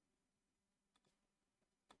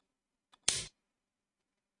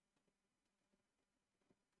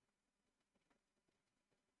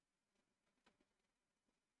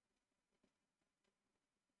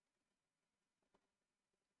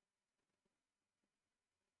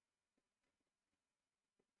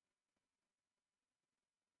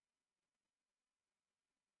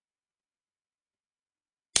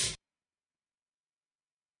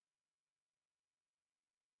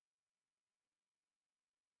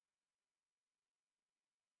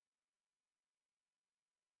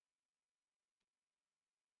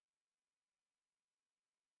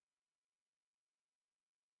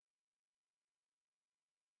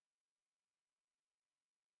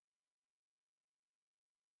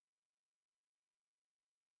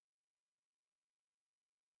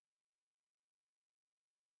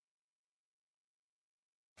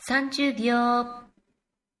30秒。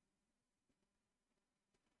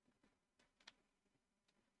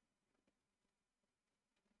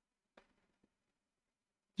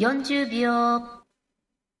40秒。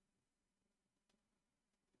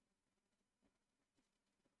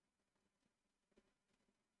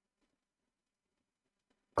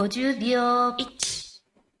50秒。1。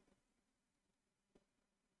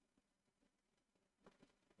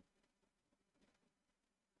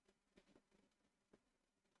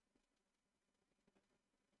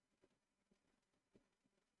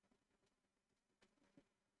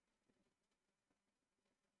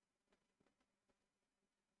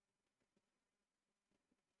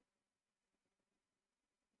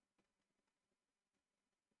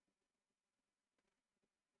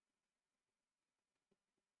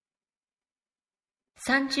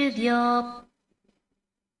30秒。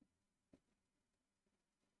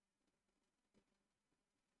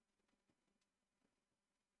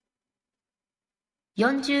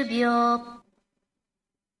40秒。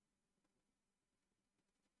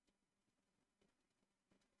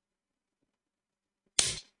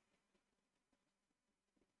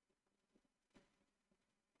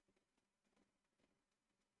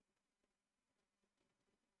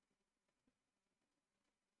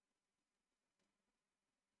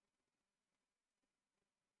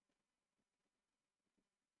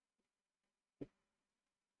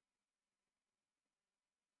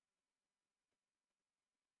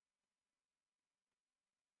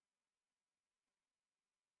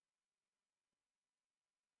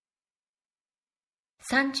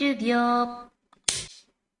30秒。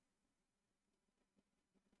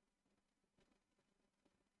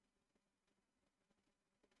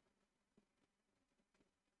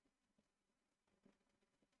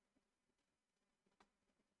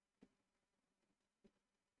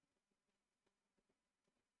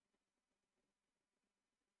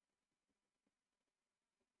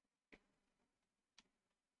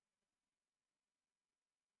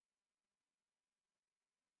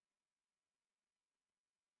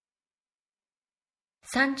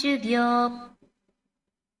30秒。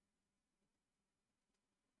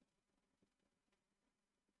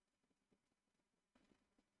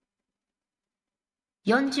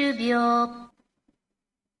40秒。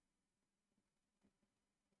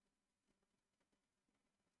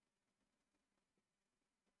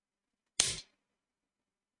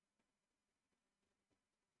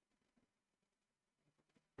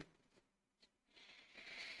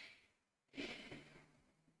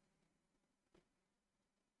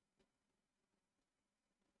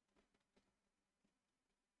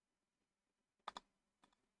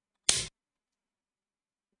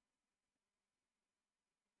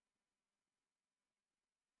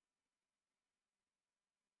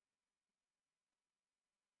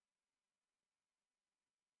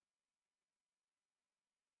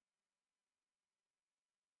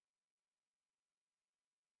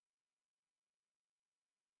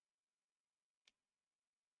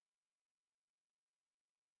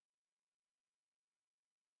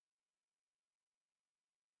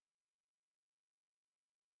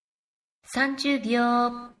30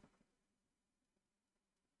秒。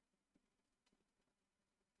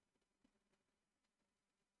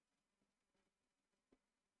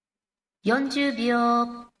40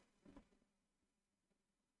秒。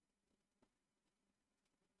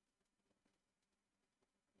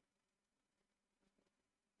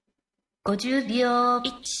50秒。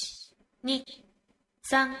1、2。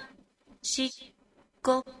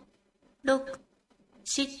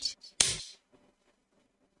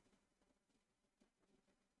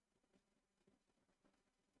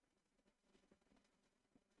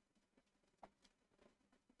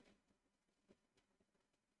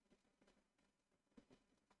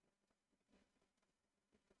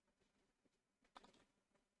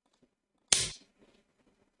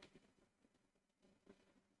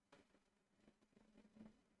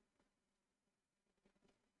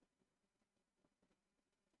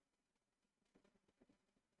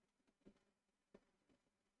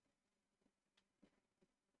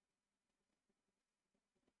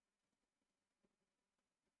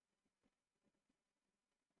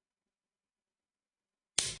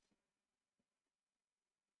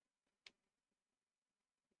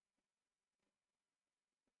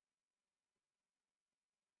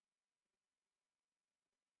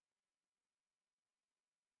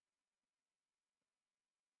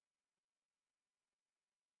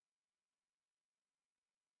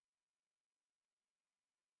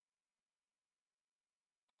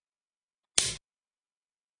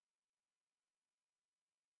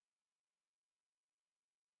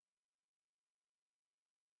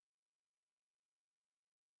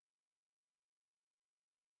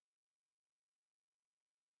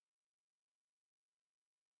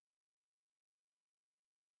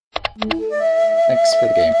for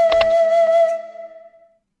the game.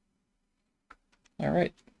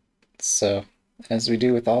 Alright, so as we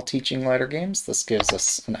do with all teaching ladder games, this gives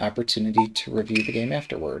us an opportunity to review the game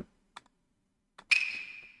afterward.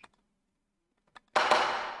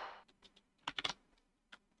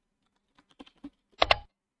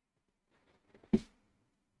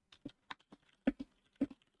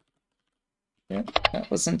 Yeah, that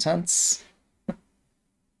was intense.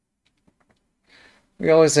 We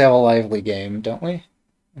always have a lively game, don't we?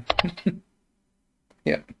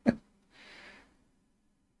 Yep.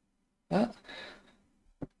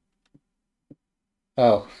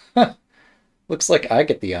 Oh, looks like I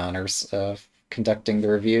get the honors of conducting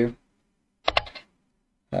the review.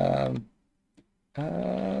 Um,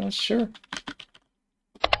 sure.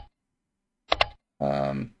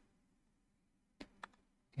 Um,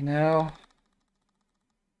 you know,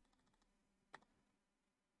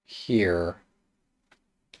 here.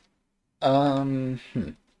 Hmm.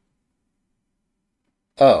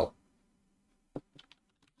 Oh,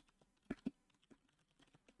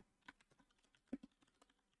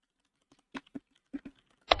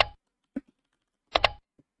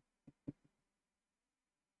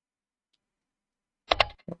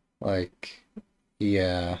 like,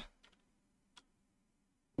 yeah.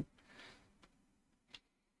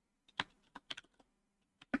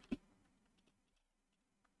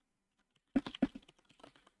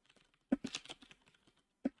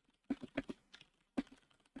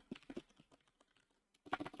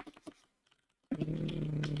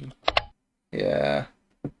 Mm, yeah.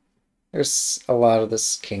 There's a lot of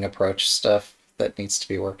this king approach stuff that needs to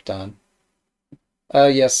be worked on.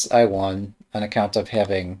 Yes, I won on account of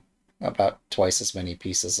having about twice as many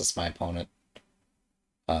pieces as my opponent.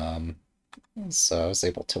 Um, so I was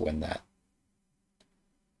able to win that.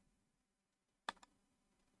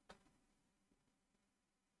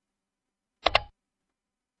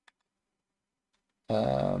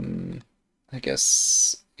 Um, I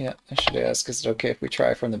guess, yeah, I should ask, is it okay if we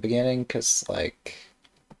try from the beginning? Because, like,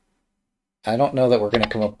 I don't know that we're going to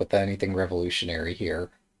come up with anything revolutionary here.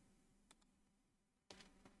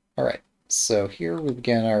 Alright, so here we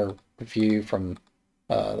begin our review from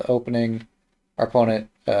the opening. Our opponent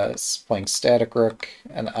is playing Static Rook,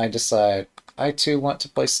 and I decide I too want to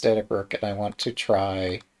play Static Rook, and I want to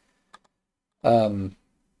try building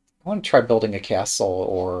a castle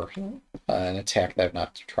or an attack that I've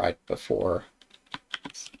not tried before.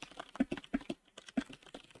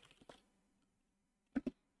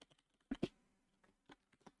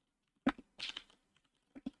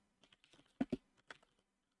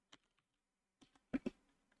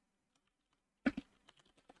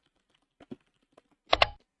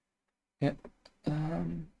 Yep.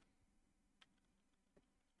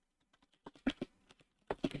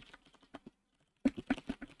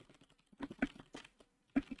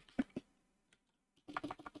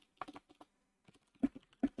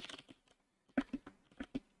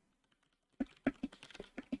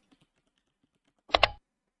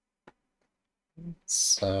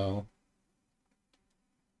 So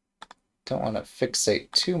don't want to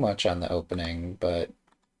fixate too much on the opening, but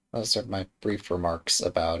those are my brief remarks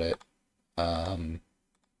about it. That,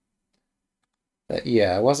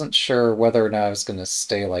 yeah, I wasn't sure whether or not I was going to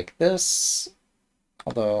stay like this,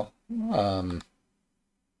 although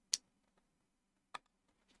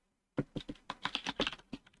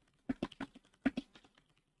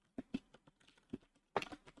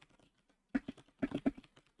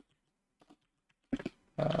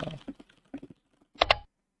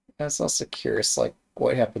I was also curious, like,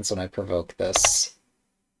 what happens when I provoke this?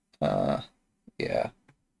 Yeah.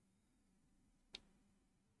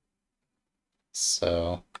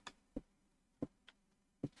 So,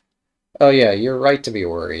 oh yeah, you're right to be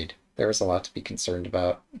worried. There's a lot to be concerned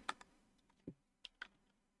about.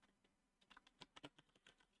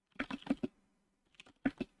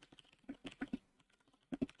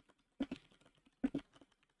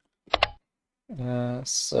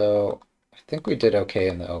 So I think we did okay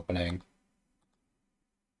in the opening.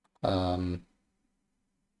 Um,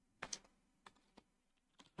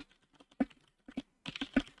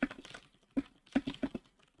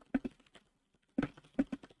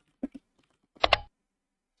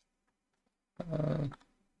 uh,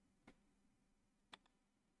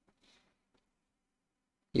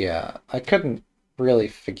 yeah, I couldn't really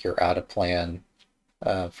figure out a plan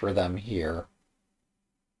for them here.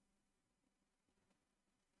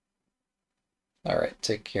 All right,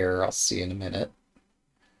 take care. I'll see you in a minute.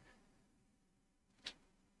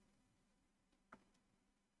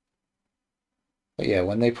 But yeah,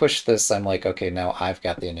 when they push this, I'm like, okay, now I've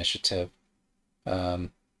got the initiative.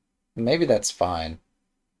 Um, Maybe that's fine.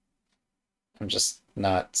 I'm just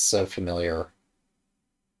not so familiar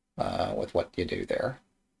with what you do there.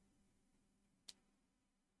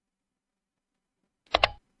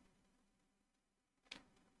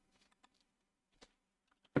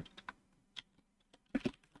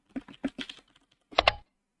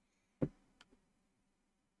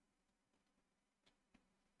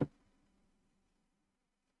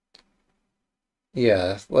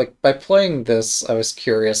 Yeah, like by playing this, I was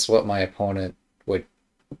curious what my opponent would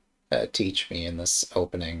teach me in this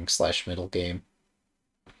opening slash middle game.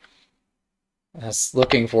 I was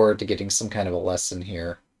looking forward to getting some kind of a lesson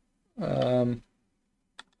here. Um,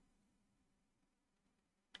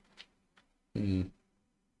 hmm.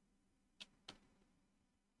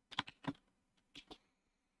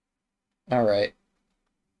 All right.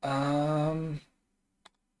 Um,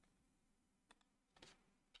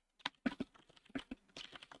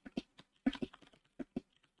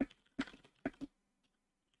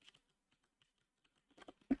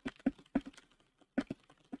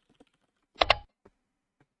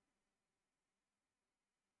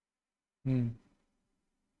 hmm.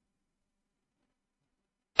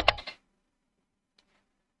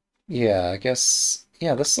 Yeah, I guess.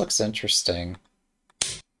 Yeah, this looks interesting.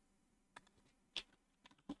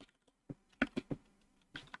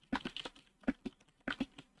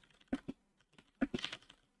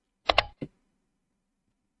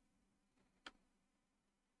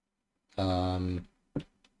 Um,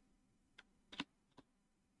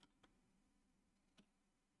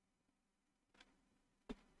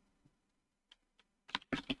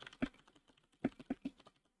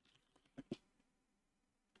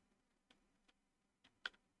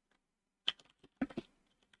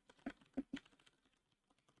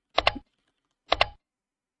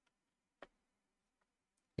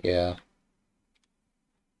 yeah.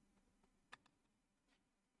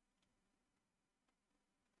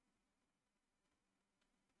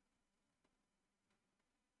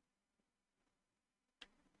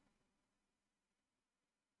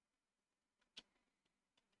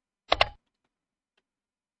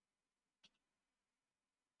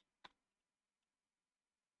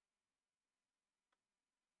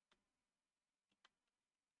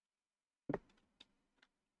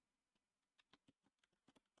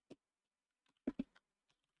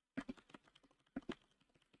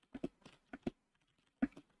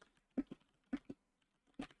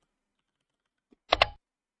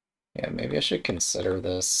 Yeah, maybe I should consider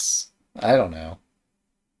this. I don't know.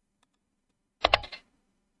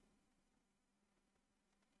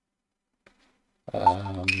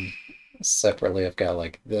 Um, Separately, I've got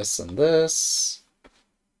like this and this.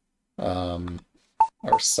 Um,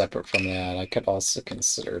 or separate from that, I could also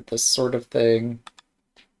consider this sort of thing.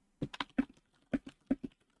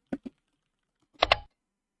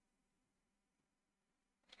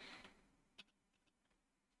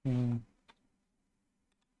 Hmm.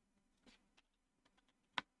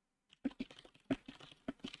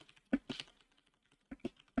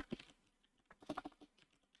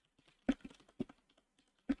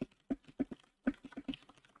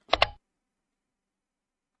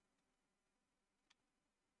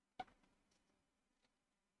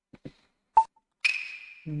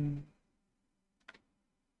 Hmm.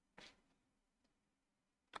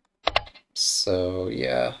 So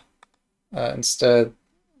yeah, instead,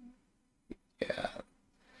 yeah,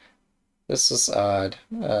 this is odd.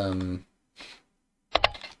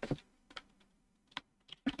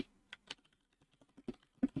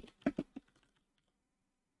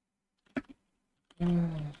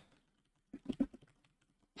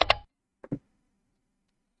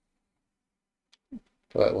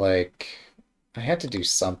 But, like, I had to do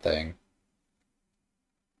something.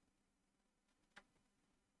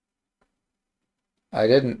 I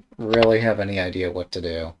didn't really have any idea what to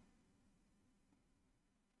do.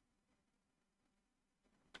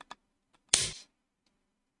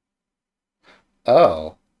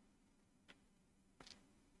 Oh.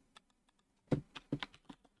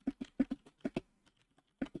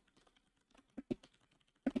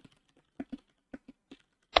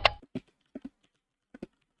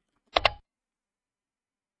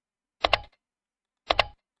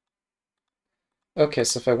 Okay,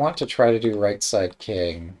 so if I want to try to do right side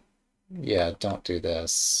king, yeah, don't do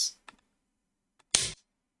this.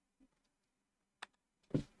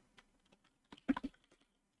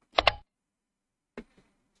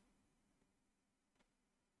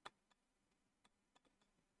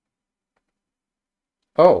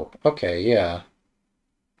 Oh, okay, yeah.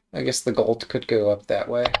 I guess the gold could go up that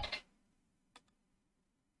way.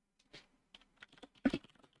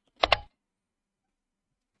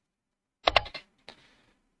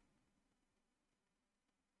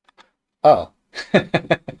 Oh.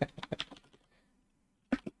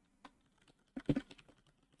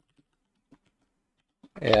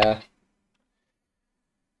 Yeah.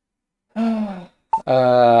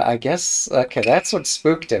 I guess, okay, that's what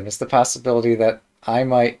spooked him, is the possibility that I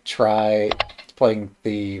might try playing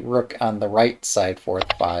the rook on the right side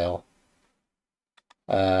fourth file.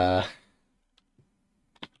 Uh,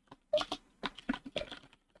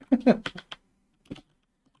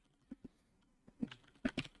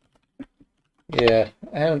 yeah,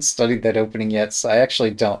 I haven't studied that opening yet, so I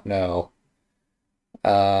actually don't know.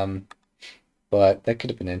 Um, but that could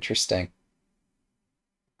have been interesting.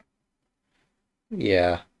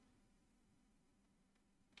 Yeah.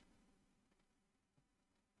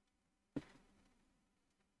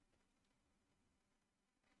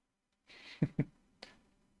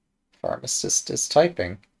 Pharmacist is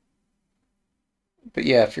typing. But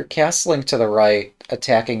yeah, if you're castling to the right,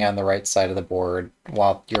 attacking on the right side of the board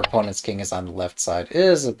while your opponent's king is on the left side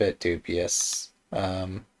is a bit dubious.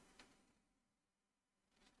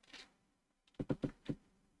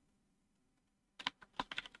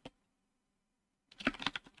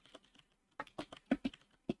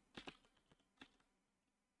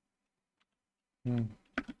 Hmm.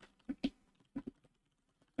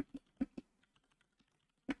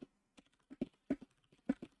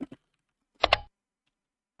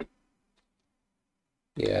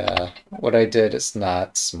 Yeah, what I did is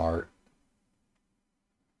not smart.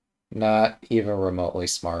 Not even remotely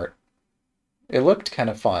smart. It looked kind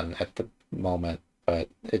of fun at the moment, but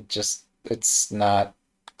it's not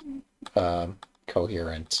um,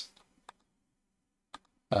 coherent.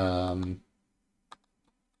 Um,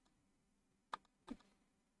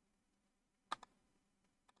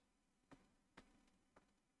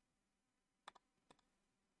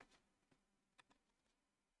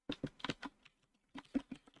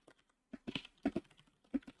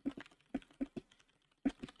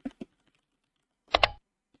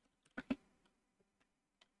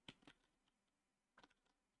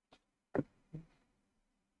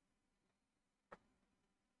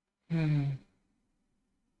 hmm,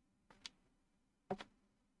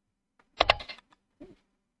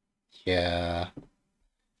 yeah.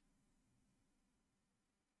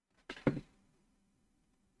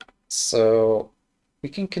 So we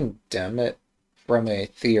can condemn it from a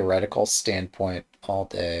theoretical standpoint all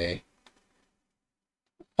day.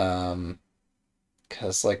 Um,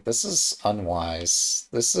 because like this is unwise.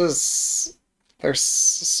 There's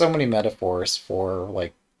so many metaphors for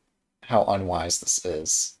like how unwise this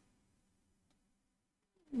is.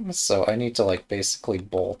 So I need to like basically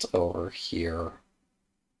bolt over here.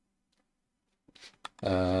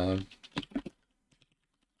 Um,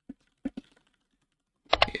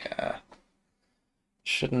 yeah.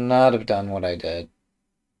 Should not have done what I did.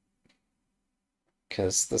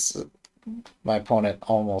 Because this is my opponent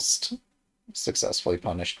almost successfully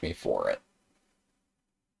punished me for it.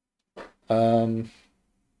 Um,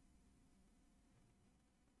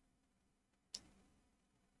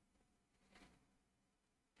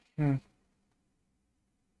 hmm,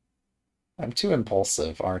 I'm too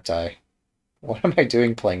impulsive, aren't I? What am I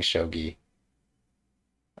doing playing shogi?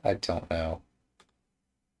 I don't know.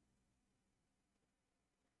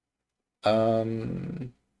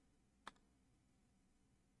 Um,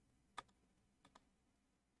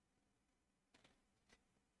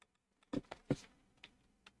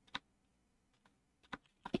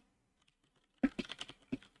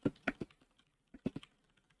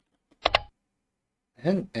 I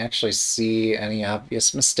didn't actually see any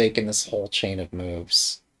obvious mistake in this whole chain of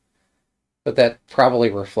moves. But that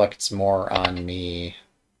probably reflects more on me.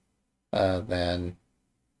 than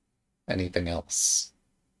anything else.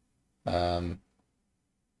 Um,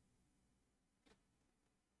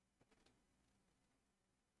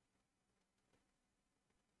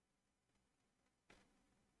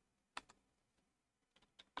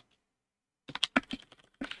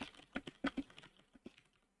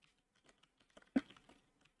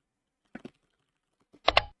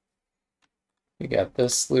 you got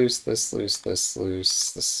this loose, this loose, this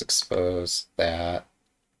loose, this exposed, that.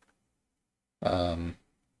 Um,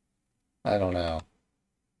 I don't know.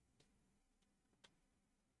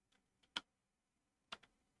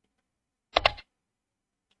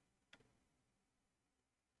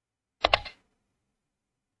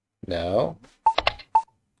 No?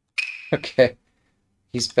 Okay,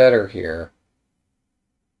 he's better here.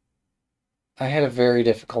 I had a very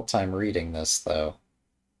difficult time reading this, though.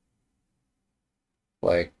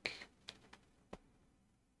 Like,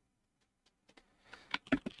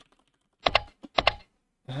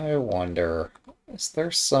 I wonder, is there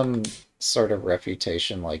some sort of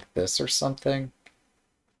refutation like this or something?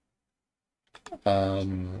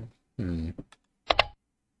 Um, hmm.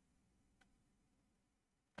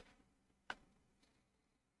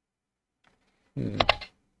 Hmm.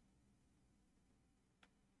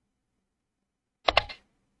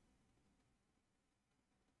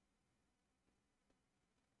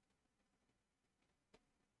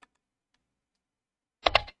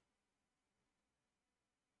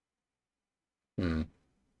 Hmm.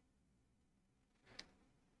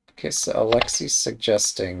 Okay, so Alexi's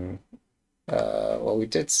suggesting, well, we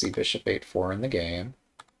did see bishop 8-4 in the game.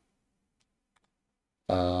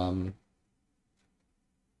 Um,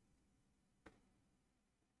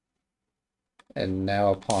 and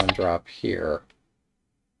now a pawn drop here.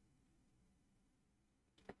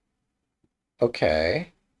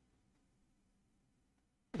 Okay.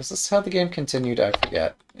 Is this how the game continued? I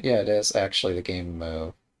forget. Yeah, it is actually the game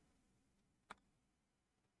move.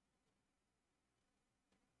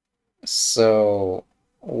 So,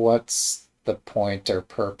 what's the point or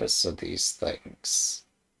purpose of these things?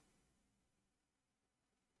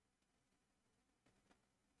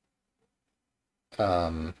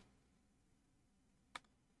 Um,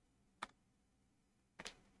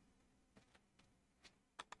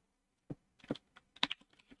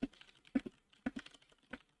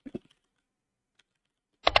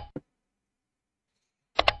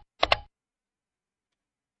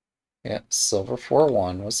 yeah, silver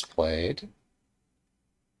 4-1 was played.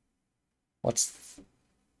 What's...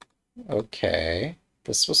 Okay,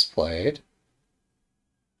 this was played.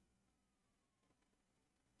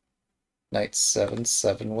 Knight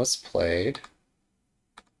 7-7 was played.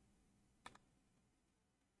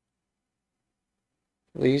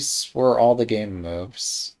 These were all the game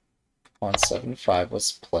moves. Pawn 7-5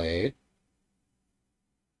 was played.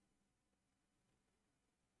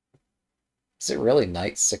 Is it really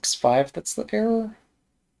Knight 6-5 that's the error?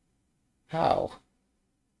 How?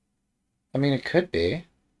 I mean, it could be.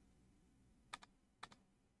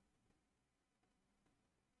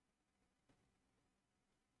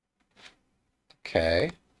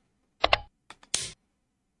 Okay.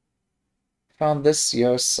 Found this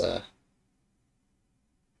Yosa.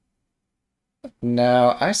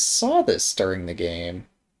 Now, I saw this during the game.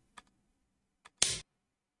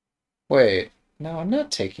 Wait, no, I'm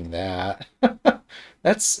not taking that.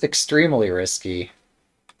 That's extremely risky.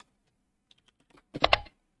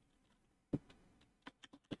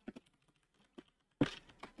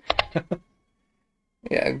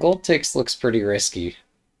 Yeah, gold takes looks pretty risky.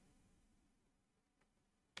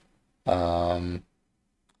 Um,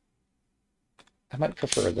 I might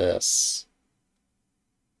prefer this.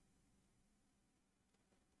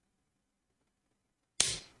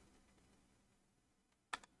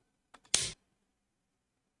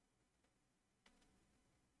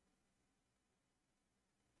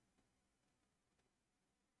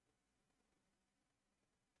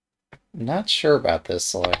 Not sure about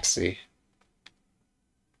this, Alexi.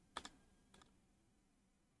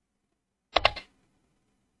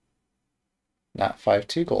 Not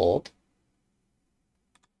 5-2 gold.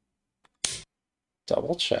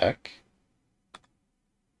 Double check.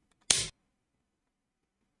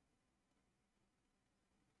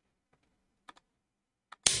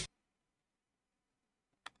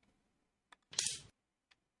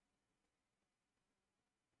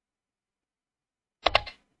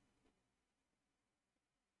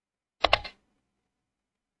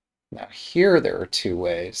 Now here there are two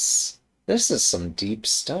ways. This is some deep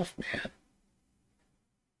stuff, man.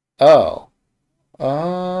 Oh.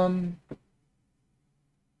 Um.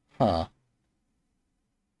 Huh.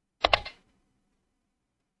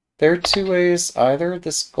 There are two ways, either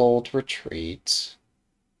this gold retreat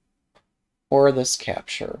or this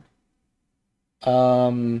capture.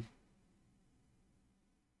 Um,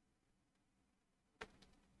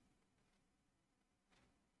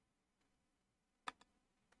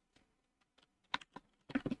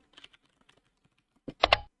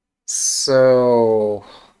 so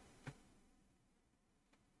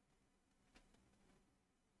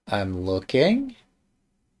I'm looking.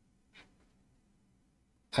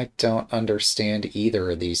 I don't understand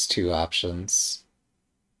either of these two options.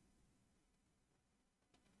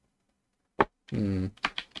 Hmm.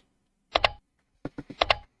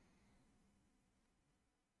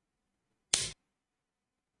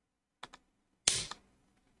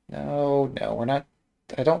 No, no, we're not.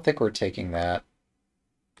 I don't think we're taking that.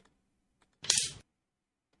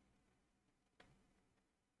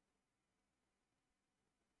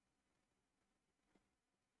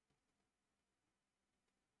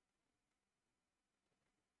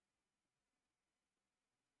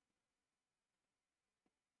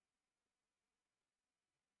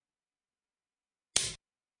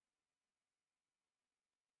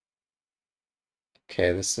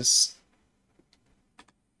 Okay, this is.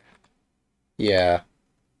 Yeah.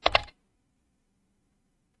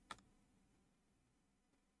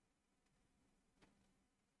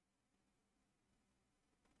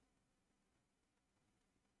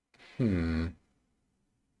 Hmm.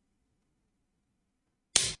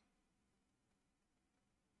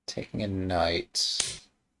 Taking a knight.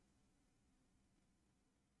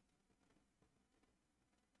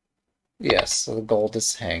 Yes, so the gold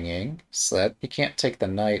is hanging. So that you can't take the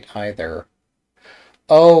knight either.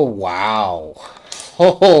 Oh, wow.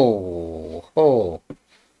 Oh, oh,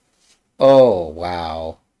 oh,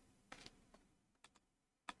 wow.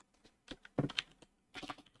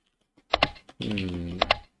 Hmm.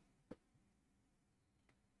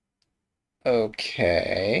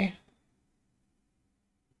 Okay.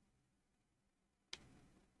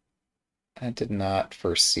 I did not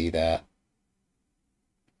foresee that.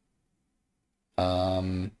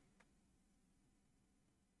 Um,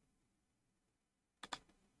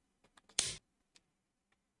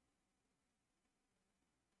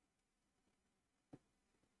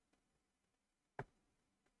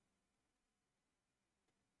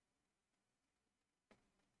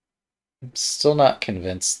 I'm still not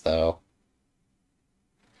convinced, though.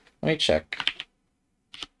 Let me check.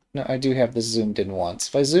 No, I do have this zoomed in once.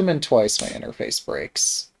 If I zoom in twice, my interface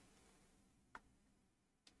breaks.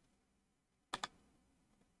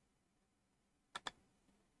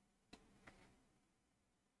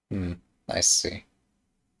 Hmm, I see.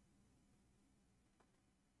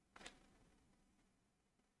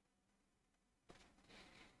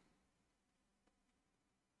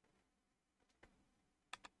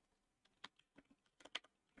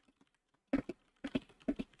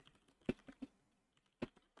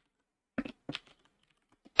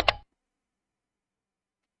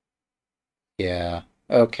 Yeah,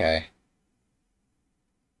 okay.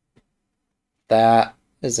 That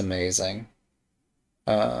is amazing.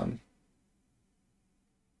 Um,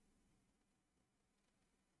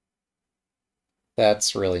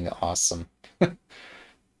 that's really awesome.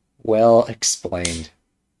 Well explained.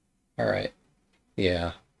 All right.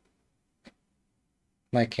 Yeah.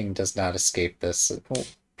 My king does not escape this. Well,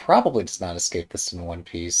 probably does not escape this in one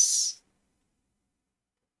piece.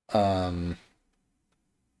 Um,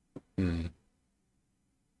 hmm.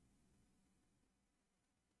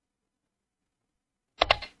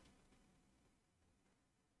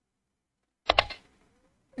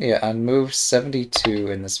 Yeah, on move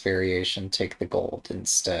 72 in this variation, take the gold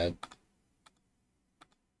instead.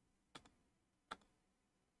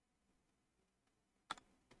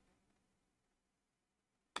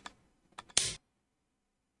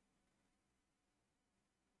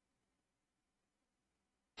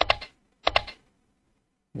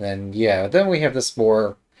 Then, yeah, then we have this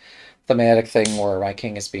more thematic thing where my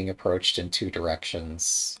king is being approached in two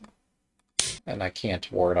directions, and I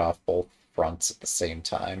can't ward off both fronts at the same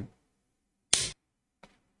time.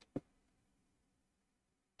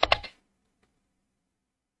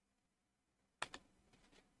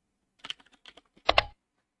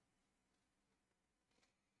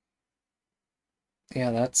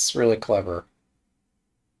 Yeah, that's really clever.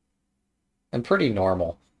 And pretty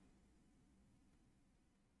normal.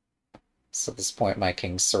 So at this point, my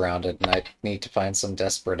king's surrounded, and I need to find some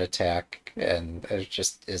desperate attack, and there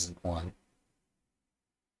just isn't one.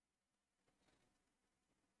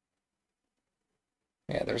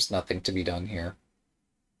 Yeah, there's nothing to be done here.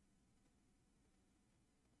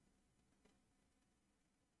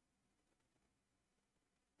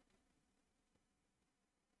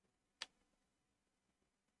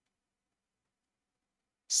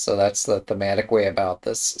 So that's the thematic way about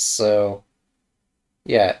this. So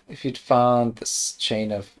yeah, if you'd found this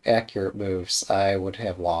chain of accurate moves, I would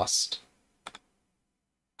have lost.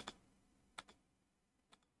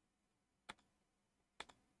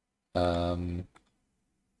 Um,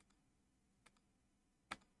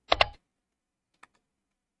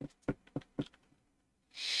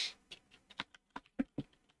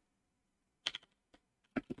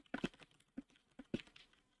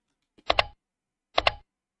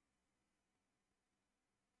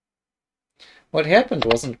 what happened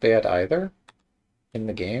wasn't bad either in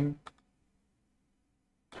the game.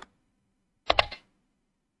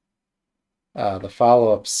 The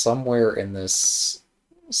follow-up somewhere in this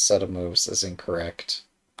set of moves is incorrect.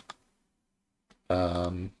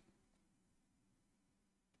 Um,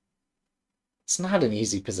 it's not an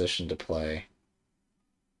easy position to play.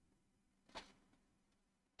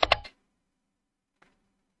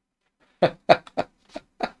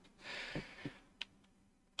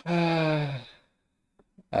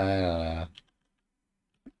 I don't know.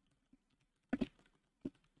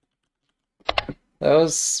 That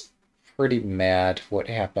was pretty mad what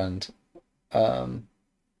happened.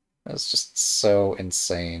 That was just so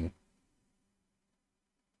insane.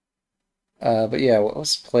 But yeah, what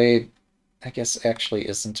was played, I guess, actually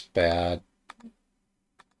isn't bad.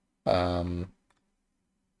 Um,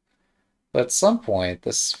 but at some point,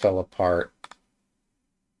 this fell apart.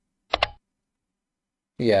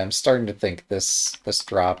 Yeah, I'm starting to think this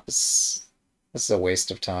drop is this is a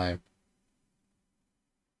waste of time.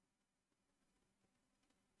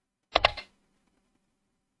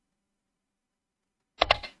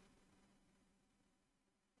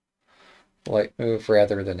 Light move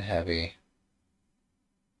rather than heavy.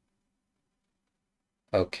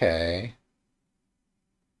 Okay.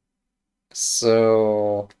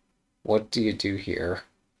 So, what do you do here?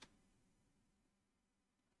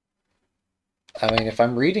 I mean, if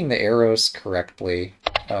I'm reading the arrows correctly,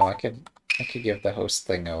 oh, I could give the host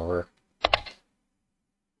thing over.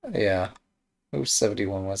 Yeah, move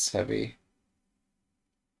 71 was heavy.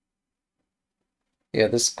 Yeah,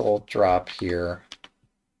 this gold drop here.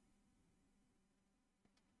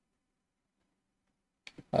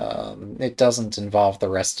 It doesn't involve the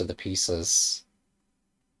rest of the pieces.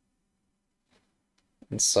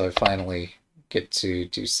 And so I finally get to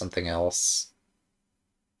do something else.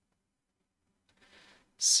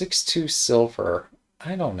 6-2 silver.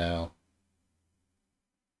 I don't know.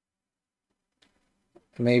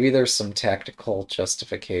 Maybe there's some tactical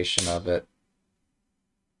justification of it.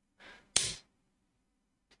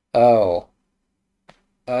 Oh.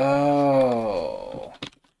 Oh.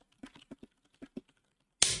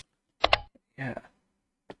 Yeah.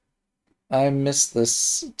 I missed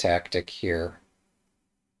this tactic here.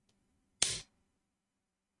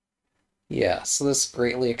 Yeah, so this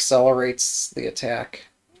greatly accelerates the attack.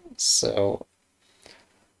 So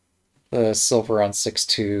the silver on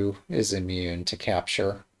 6-2 is immune to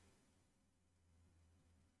capture.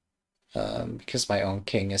 Because my own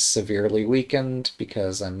king is severely weakened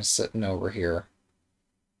because I'm sitting over here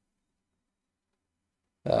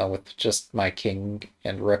with just my king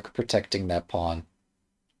and rook protecting that pawn.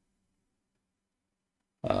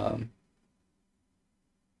 Um,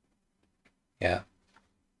 yeah.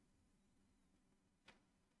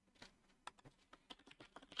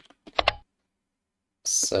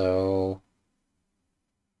 So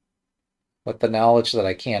with the knowledge that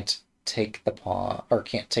I can't take the pawn or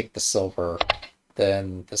can't take the silver,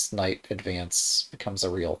 then this knight advance becomes a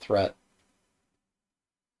real threat.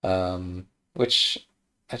 Which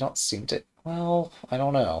I don't seem to. Well, I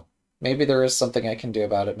don't know. Maybe there is something I can do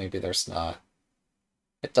about it, maybe there's not.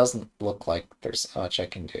 It doesn't look like there's much I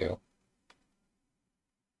can do.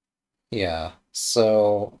 Yeah,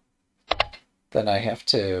 so then I have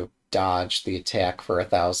to dodge the attack for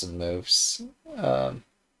 1,000 moves. Um,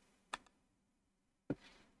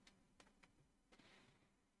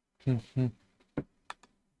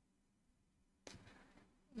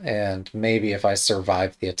 and maybe if I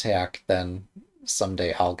survive the attack, then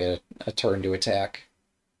someday I'll get a turn to attack.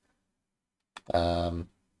 Um,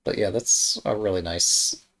 but yeah, that's a really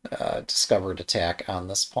nice discovered attack on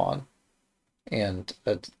this pawn. And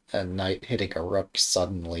a knight hitting a rook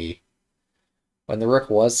suddenly when the rook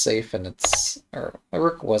was safe and or the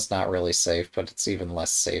rook was not really safe, but it's even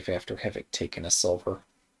less safe after having taken a silver.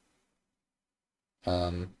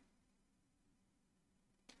 Um,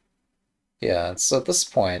 yeah, so at this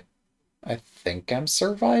point, I think I'm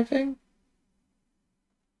surviving.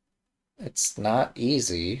 It's not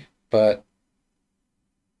easy, but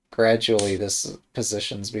gradually this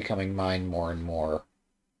position's becoming mine more and more.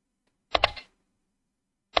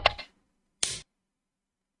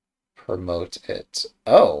 promote it.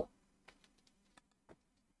 Oh!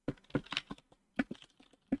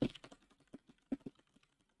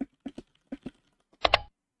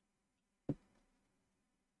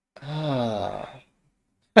 Ah.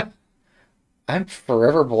 I'm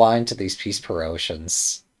forever blind to these peace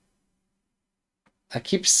promotions. I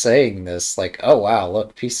keep saying this, like, oh wow,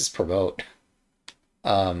 look, pieces promote.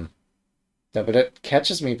 Um, no, but it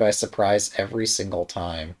catches me by surprise every single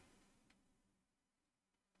time.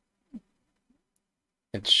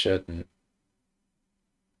 It shouldn't,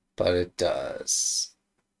 but it does.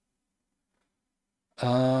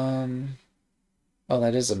 Um, oh,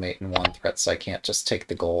 that is a mate in one threat, so I can't just take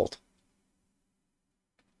the gold.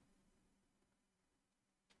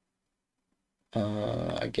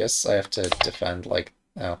 I guess I have to defend, like,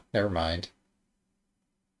 oh, never mind.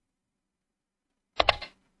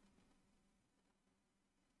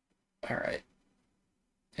 Alright,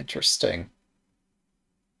 interesting.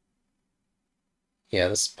 Yeah,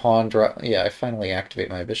 this pawn draw. Yeah, I finally activate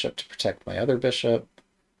my bishop to protect my other bishop.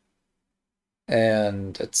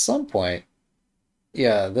 And at some point,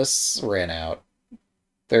 yeah, this ran out.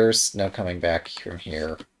 There's no coming back from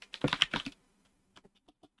here.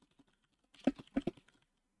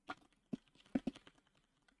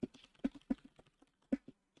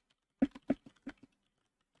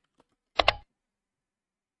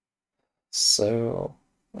 So,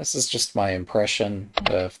 this is just my impression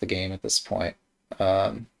of the game at this point.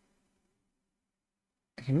 Um,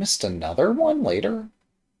 he missed another one later?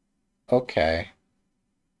 Okay.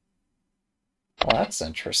 Well, that's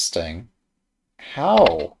interesting.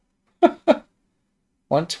 How?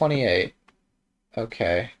 128.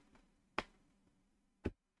 Okay.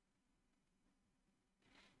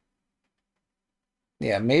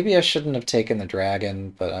 Yeah, maybe I shouldn't have taken the dragon,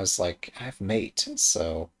 but I was like, I have mate,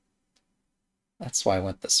 so that's why I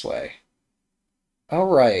went this way. Oh,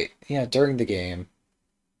 right. Yeah, during the game.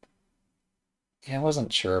 Yeah, I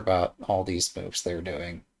wasn't sure about all these moves they were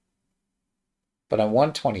doing. But on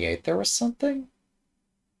 128, there was something?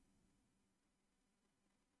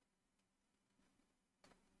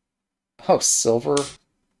 Oh, silver?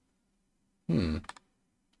 Hmm.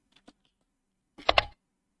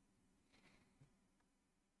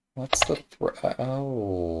 What's the threat?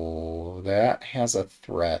 Oh, that has a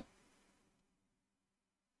threat.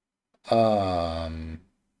 Um,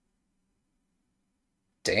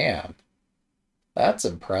 damn. That's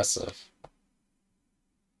impressive.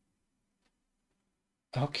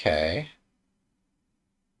 Okay.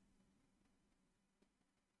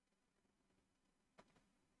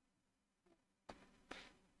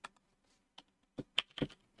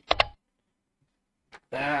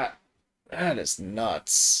 That that is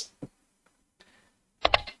nuts.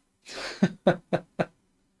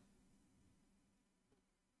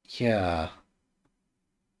 Yeah.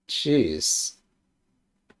 Jeez.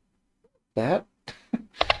 That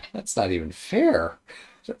that's not even fair.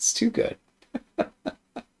 That's too good.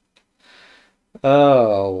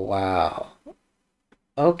 Oh, wow.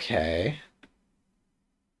 Okay.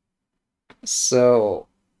 So,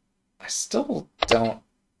 I still don't.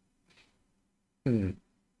 Hmm.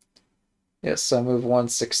 Yes, so move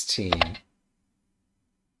 116.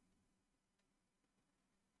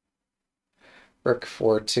 Rook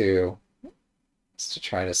 4-2. It's to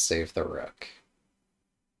try to save the rook.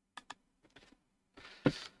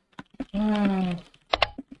 Ah.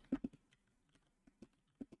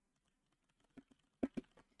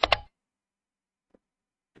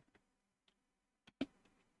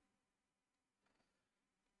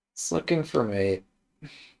 It's looking for mate.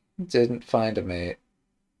 Didn't find a mate.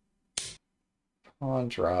 Pawn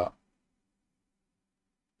drop.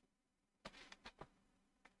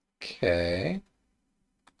 Okay.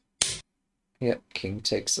 Yep, king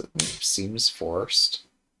takes it. Seems forced.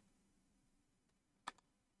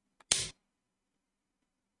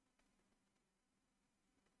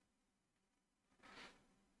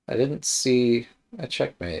 I didn't see a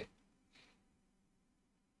checkmate.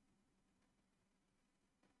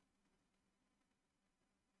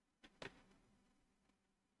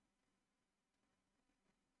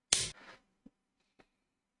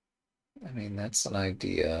 I mean, that's an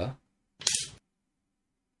idea.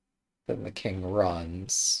 Then the king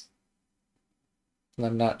runs. And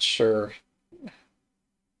I'm not sure.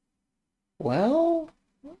 Well,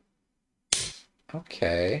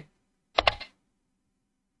 okay.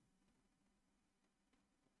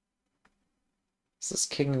 Does this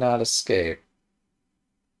king not escape?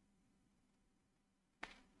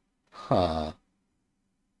 Huh.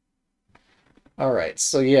 Alright,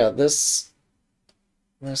 so yeah, this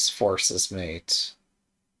forces mate.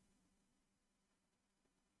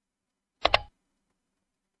 'Cause.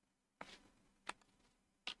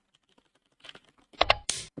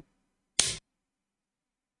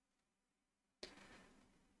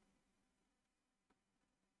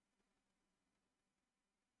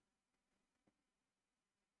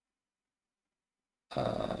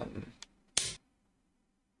 Um,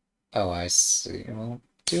 oh, I see. Well,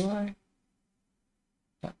 do I?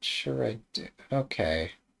 Not sure I do.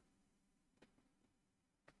 Okay.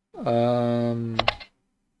 Um,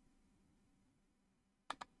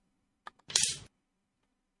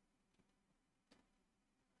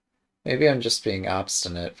 maybe I'm just being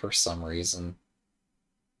obstinate for some reason.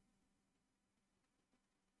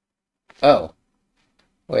 Oh,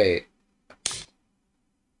 wait.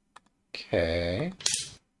 Okay.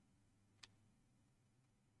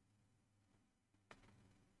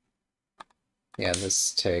 Yeah,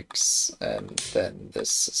 this takes, and then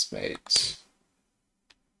this is made.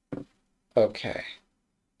 Okay.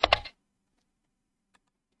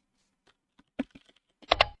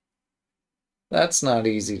 That's not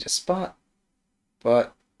easy to spot,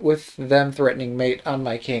 but with them threatening mate on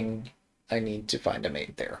my king, I need to find a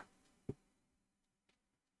mate there.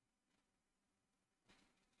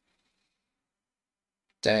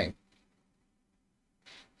 Dang.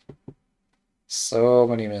 So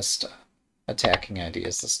many missed attacking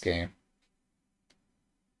ideas this game.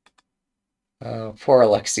 Poor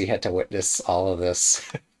Alexei had to witness all of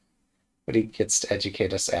this, but he gets to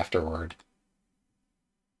educate us afterward.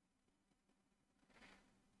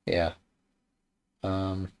 Yeah.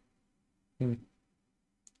 Um, hmm.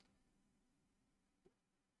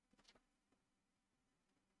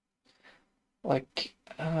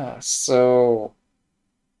 So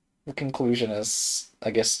the conclusion is,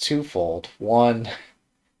 I guess, twofold. One,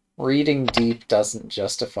 reading deep doesn't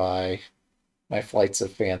justify my flights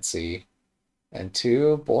of fancy. And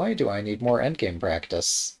two, boy, do I need more endgame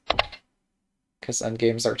practice. Because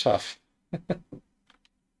endgames are tough.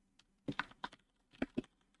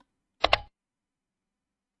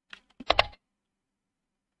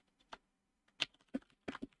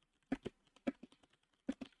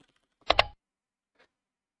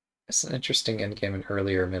 It's an interesting endgame and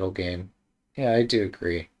earlier middle game. Yeah, I do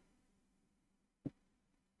agree.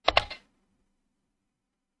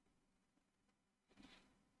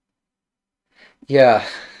 Yeah,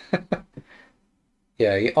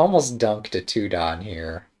 yeah, he almost dunked a Tudon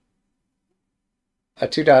here. A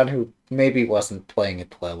Tudon who maybe wasn't playing at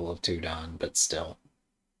the level of Tudon, but still.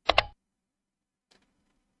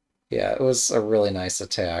 Yeah, it was a really nice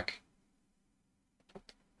attack.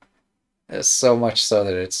 So much so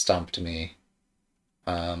that it stumped me.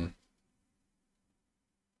 Um,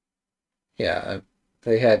 yeah,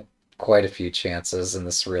 they had quite a few chances in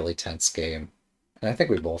this really tense game. And I think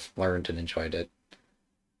we both learned and enjoyed it.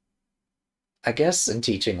 I guess in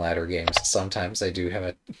teaching ladder games, sometimes I do have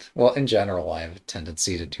a, well, in general, I have a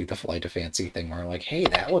tendency to do the flight of fancy thing where I'm like, hey,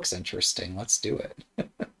 that looks interesting, let's do it.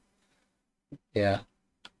 Yeah,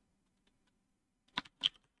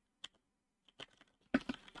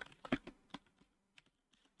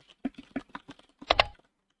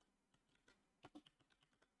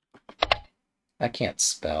 I can't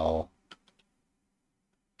spell.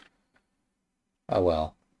 Oh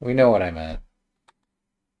well, we know what I meant.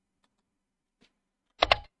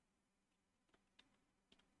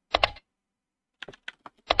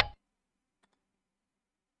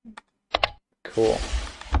 Cool.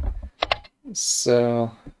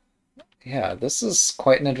 So, yeah, this is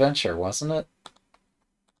quite an adventure, wasn't it?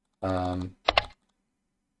 Um,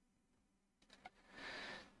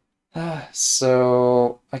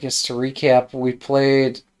 so I guess to recap,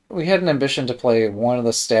 we had an ambition to play one of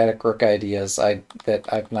the static rook ideas that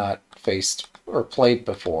I've not faced or played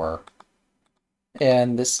before.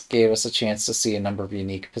 And this gave us a chance to see a number of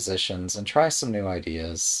unique positions and try some new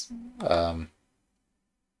ideas. Um,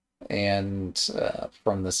 and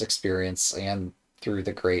from this experience and through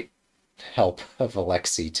the great help of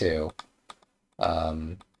Alexei too.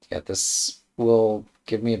 Um, yeah, this will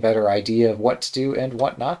give me a better idea of what to do and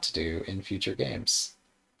what not to do in future games.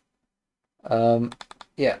 Um,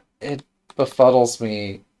 yeah, it befuddles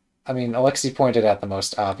me. I mean, Alexei pointed out the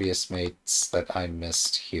most obvious mates that I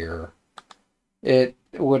missed here. It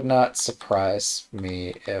would not surprise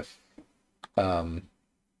me if, um,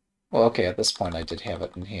 well, okay, at this point I did have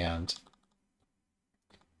it in hand.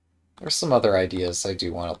 There's some other ideas I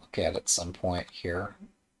do want to look at some point here.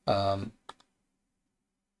 Um,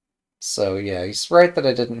 so yeah, he's right that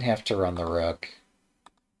I didn't have to run the rook.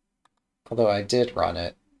 Although I did run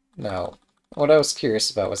it. No, what I was curious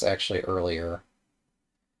about was actually earlier.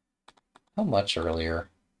 How much earlier?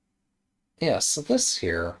 Yeah, so this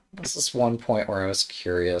is one point where I was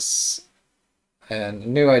curious and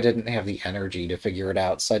knew I didn't have the energy to figure it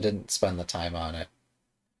out, so I didn't spend the time on it.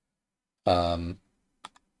 Um,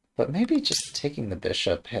 but maybe just taking the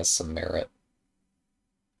bishop has some merit.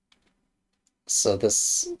 So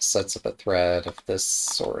this sets up a thread of this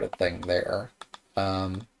sort of thing there.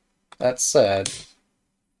 Um, that said,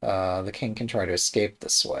 the king can try to escape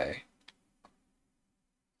this way.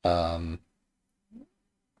 Um,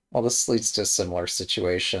 well, this leads to a similar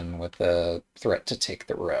situation with the threat to take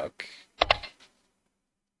the rook.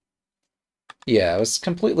 Yeah, I was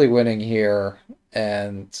completely winning here,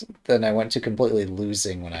 and then I went to completely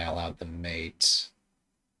losing when I allowed the mate.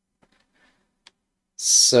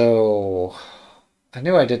 So, I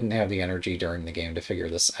knew I didn't have the energy during the game to figure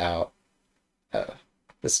this out. Uh,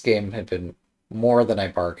 this game had been more than I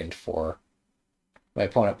bargained for. My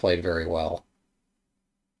opponent played very well.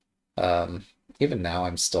 Um, Even now,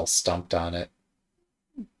 I'm still stumped on it,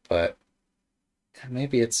 but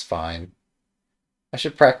maybe it's fine. I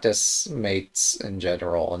should practice mates in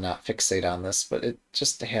general and not fixate on this, but it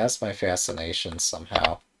just has my fascination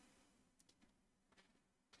somehow.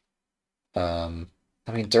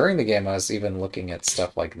 I mean, during the game, I was even looking at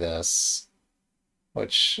stuff like this,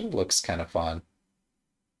 which looks kind of fun.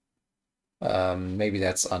 Maybe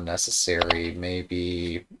that's unnecessary.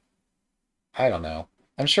 Maybe, I don't know.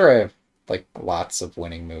 I'm sure I have like lots of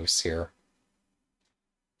winning moves here.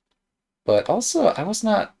 But also, I was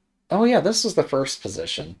not. Oh, yeah, this was the first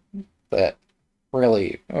position that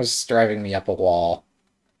really was driving me up a wall.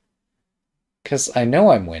 Because I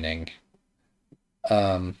know I'm winning.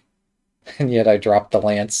 Um, and yet I dropped the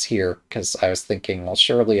lance here because I was thinking, well,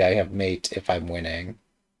 surely I have mate if I'm winning.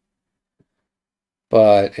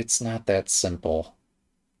 But it's not that simple.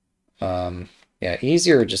 Yeah,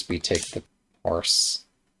 easier would just be take the horse.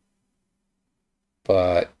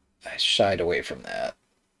 But I shied away from that.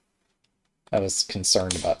 I was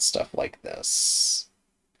concerned about stuff like this.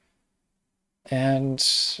 And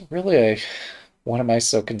really, what am I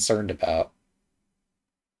so concerned about?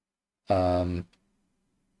 Um,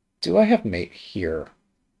 do I have mate here?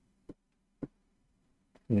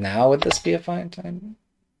 Now would this be a fine time?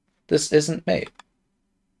 This isn't mate.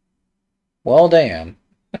 Well, damn.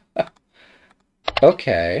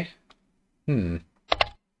 Okay. Hmm.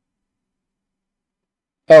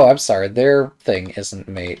 Oh, I'm sorry. Their thing isn't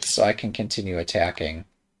mate, so I can continue attacking.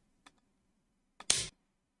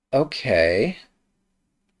 Okay.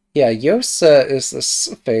 Yeah, Yosa is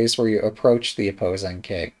this phase where you approach the opposing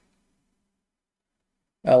king.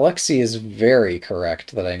 Alexi is very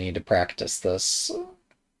correct that I need to practice this.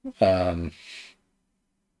 Um,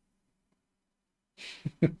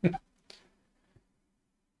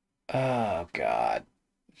 oh, God.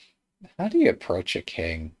 How do you approach a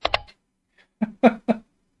king?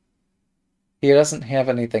 He doesn't have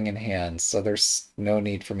anything in hand, so there's no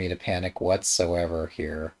need for me to panic whatsoever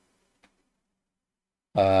here.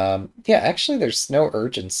 Yeah, actually, there's no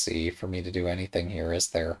urgency for me to do anything here, is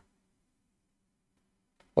there?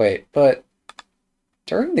 Wait, but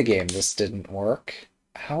during the game this didn't work.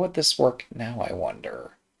 How would this work now, I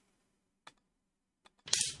wonder?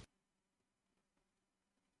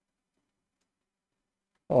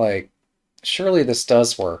 Like, surely this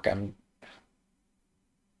does work.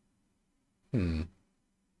 Hmm.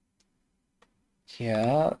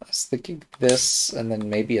 Yeah, I was thinking this and then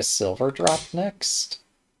maybe a silver drop next.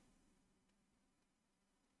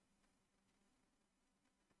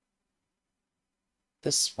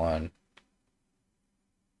 This one.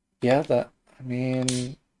 Yeah, I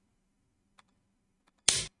mean,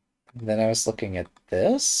 then I was looking at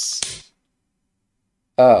this.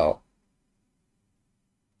 Oh,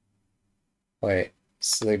 wait.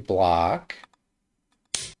 So they block.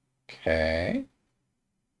 Okay.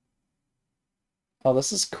 Oh,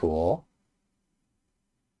 this is cool.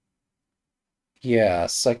 Yeah,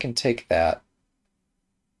 so I can take that.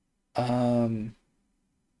 Um,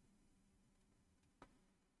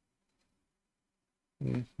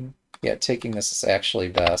 mhm. Yeah, taking this is actually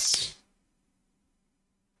best.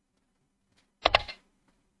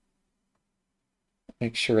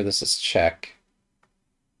 Make sure this is check.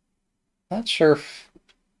 Not sure if...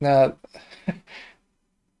 No,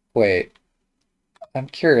 wait. I'm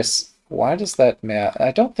curious. Why does that matter?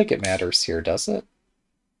 I don't think it matters here, does it?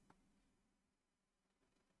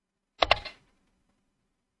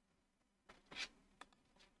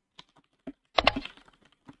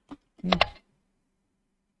 Hmm.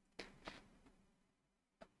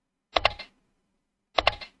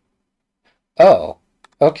 Oh,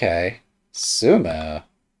 okay. Sumo.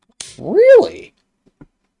 Really?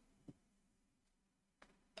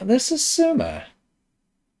 This is Sumo.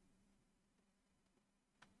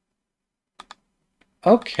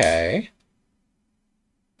 Okay.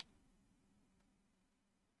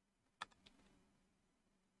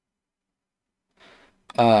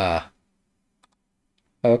 Ah,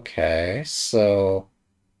 okay. So,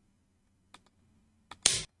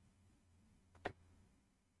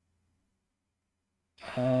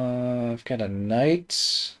 I've got a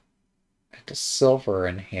knight and a silver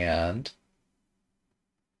in hand.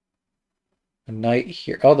 A knight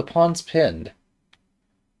here. Oh, the pawn's pinned.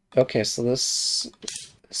 Okay, so this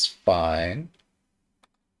is fine.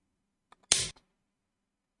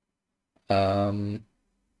 Um,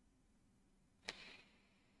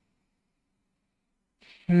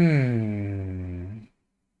 hmm.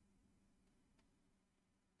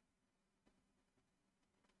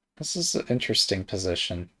 This is an interesting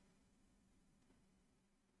position.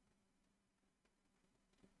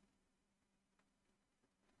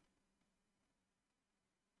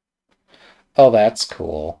 Oh, that's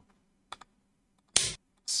cool.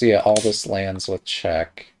 So yeah, all this lands with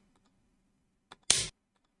check.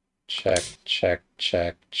 Check, check,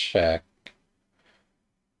 check, check.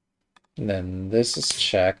 And then this is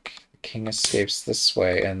check. The king escapes this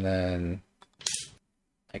way, and then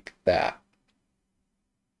like that.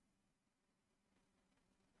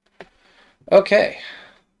 Okay.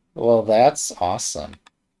 Well, that's awesome.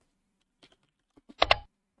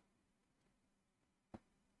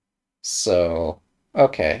 So,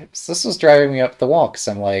 okay. So this was driving me up the wall because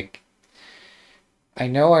I'm like, I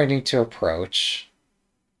know I need to approach,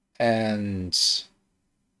 and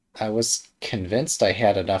I was convinced I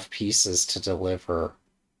had enough pieces to deliver.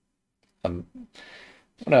 Um,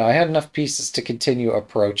 no, I had enough pieces to continue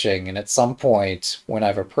approaching, and at some point, when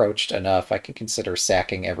I've approached enough, I can consider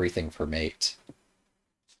sacking everything for mate.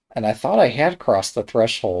 And I thought I had crossed the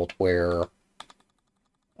threshold where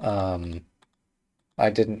um, I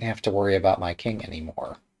didn't have to worry about my king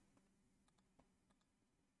anymore.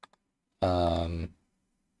 Um,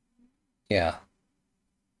 yeah.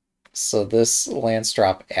 So this lance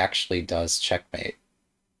drop actually does checkmate.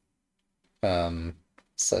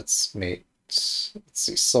 So it's mate. Let's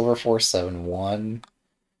see, silver 471.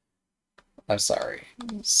 I'm sorry,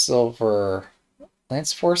 silver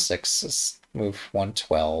lance 46 is move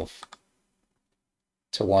 112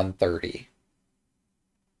 to 130.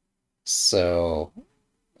 So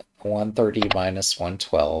 130 minus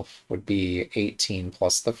 112 would be 18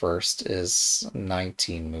 plus the first is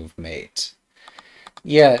 19 move mate.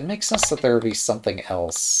 Yeah, it makes sense that there would be something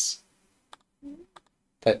else.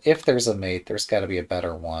 That if there's a mate, there's got to be a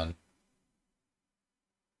better one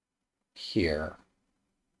here.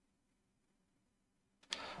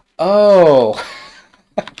 Oh!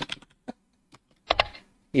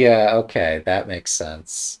 Yeah, okay, that makes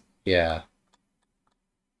sense. Yeah.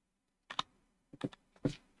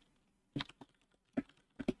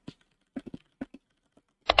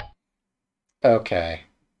 Okay.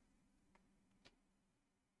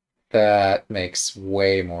 That makes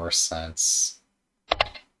way more sense.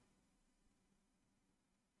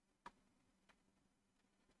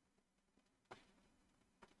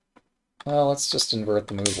 Well, let's just invert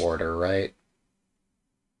the move order, right?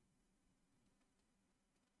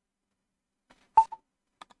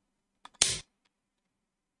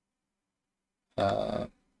 Uh,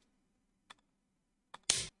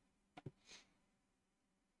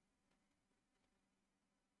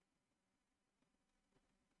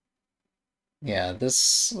 yeah,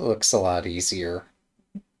 this looks a lot easier.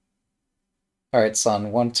 Alright, so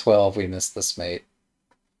on 112 we missed this mate.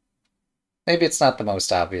 Maybe it's not the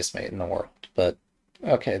most obvious mate in the world, but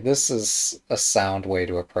okay, this is a sound way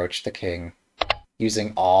to approach the king,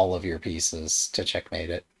 using all of your pieces to checkmate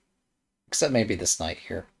it. Except maybe this knight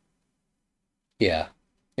here. Yeah.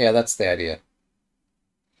 Yeah, that's the idea.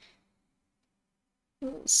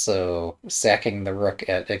 So, sacking the rook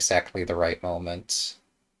at exactly the right moment.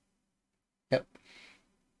 Yep,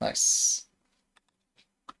 nice.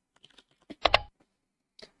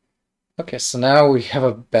 Okay, so now we have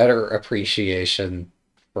a better appreciation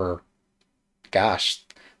for, gosh,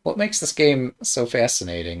 what makes this game so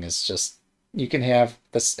fascinating is just you can have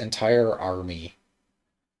this entire army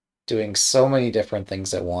doing so many different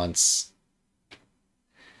things at once.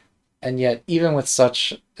 And yet, even with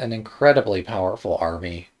such an incredibly powerful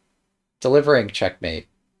army, delivering checkmate,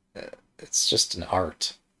 it's just an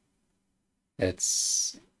art.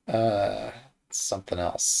 It's, uh, it's something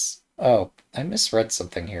else. Oh, I misread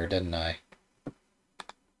something here, didn't I?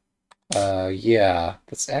 Yeah,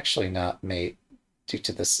 that's actually not mate due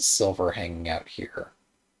to this silver hanging out here.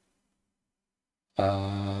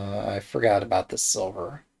 I forgot about this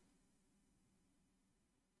silver.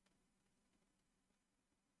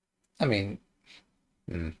 I mean,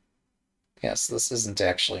 hmm. Yes, this isn't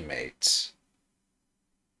actually mate.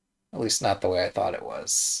 At least not the way I thought it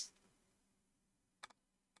was.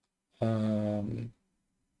 Um,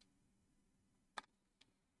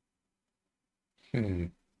 hmm.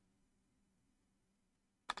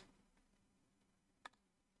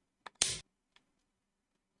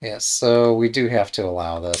 Yeah, so we do have to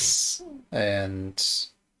allow this. And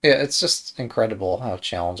yeah, it's just incredible how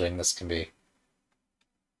challenging this can be.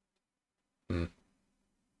 Hmm.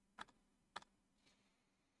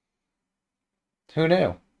 Who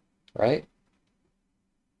knew, right?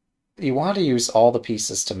 You want to use all the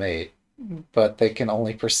pieces to mate, but they can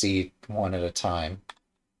only proceed one at a time.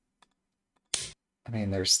 I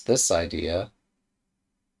mean, there's this idea,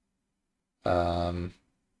 um,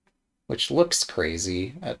 which looks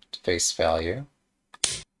crazy at face value.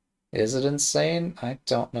 Is it insane? I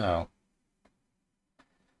don't know.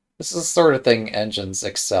 This is the sort of thing engines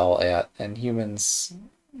excel at, and humans,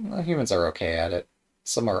 well, humans are okay at it.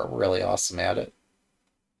 Some are really awesome at it.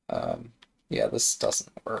 Yeah, this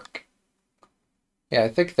doesn't work. Yeah, I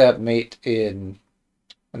think that mate in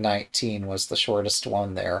 19 was the shortest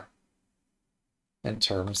one there in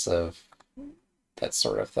terms of that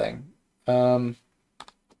sort of thing. Now,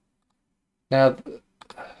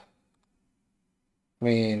 I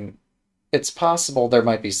mean, it's possible there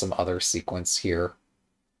might be some other sequence here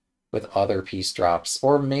with other piece drops,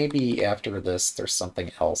 or maybe after this there's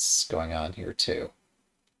something else going on here too.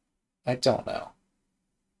 I don't know.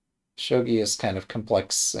 Shogi is kind of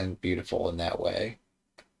complex and beautiful in that way.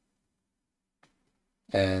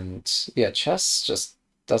 And yeah, chess just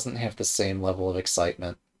doesn't have the same level of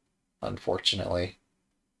excitement, unfortunately.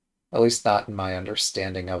 At least not in my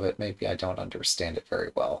understanding of it. Maybe I don't understand it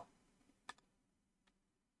very well.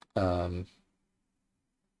 Um,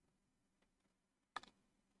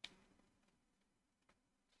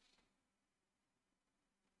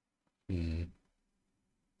 hmm.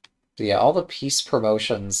 So yeah, all the piece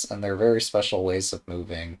promotions and their very special ways of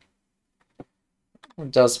moving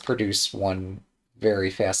does produce one very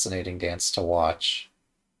fascinating dance to watch.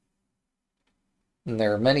 And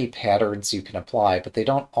there are many patterns you can apply, but they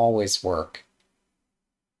don't always work.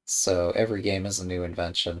 So every game is a new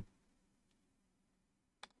invention.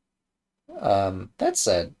 That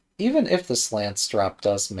said, even if this lance drop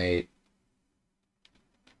does mate,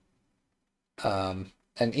 and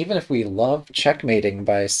even if we love checkmating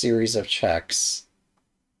by a series of checks,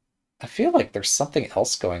 I feel like there's something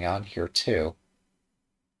else going on here too.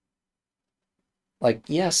 Like,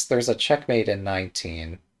 yes, there's a checkmate in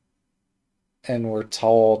 19, and we're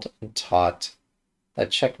told and taught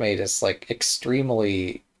that checkmate is like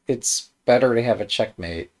extremely, it's better to have a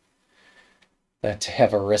checkmate than to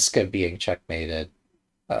have a risk of being checkmated.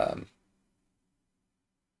 Um,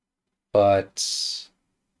 but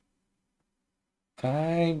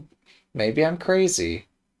I, maybe I'm crazy.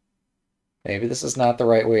 Maybe this is not the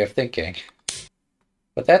right way of thinking.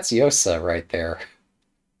 But that's Yosa right there.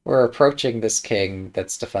 We're approaching this king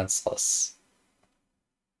that's defenseless.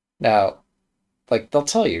 Now, like, they'll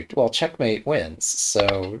tell you, well, checkmate wins,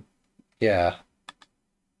 so yeah.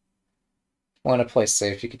 Want to play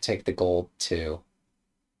safe, you could take the gold too.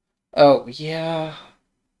 Oh, yeah.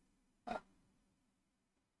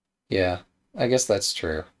 Yeah, I guess that's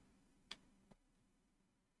true.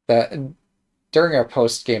 That during our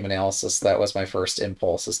post-game analysis, that was my first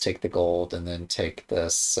impulse, is take the gold and then take the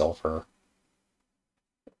silver.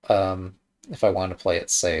 If I want to play it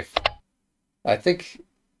safe. I think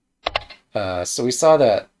so we saw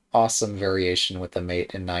that awesome variation with the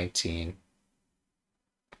mate in 19.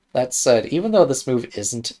 That said, even though this move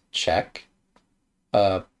isn't check,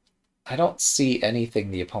 uh, I don't see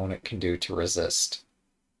anything the opponent can do to resist.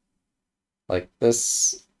 Like,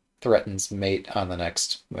 this threatens mate on the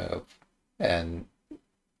next move, and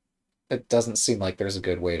it doesn't seem like there's a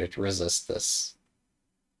good way to resist this.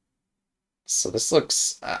 So this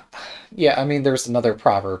looks, yeah, I mean, there's another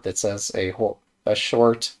proverb that says a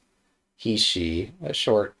short he/she, a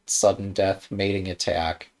short sudden death mating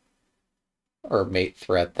attack or mate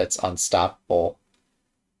threat that's unstoppable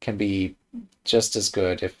can be just as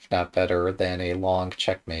good, if not better, than a long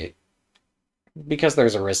checkmate. Because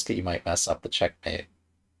there's a risk that you might mess up the checkmate.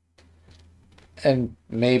 And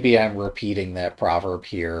maybe I'm repeating that proverb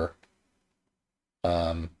here.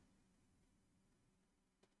 Um,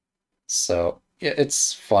 so yeah,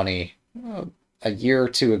 it's funny. A year or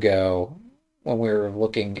two ago, when we were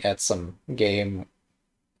looking at some game,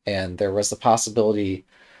 and there was the possibility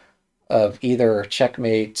of either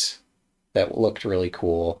checkmate that looked really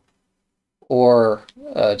cool, or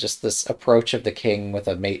just this approach of the king with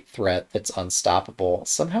a mate threat that's unstoppable.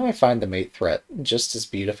 Somehow I find the mate threat just as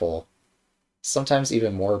beautiful, sometimes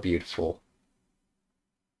even more beautiful,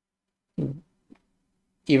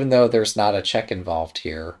 even though there's not a check involved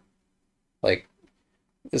here. Like,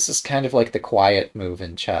 this is kind of like the quiet move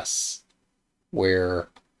in chess, where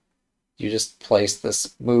you just place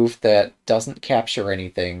this move that doesn't capture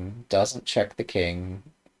anything, doesn't check the king,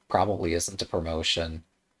 probably isn't a promotion,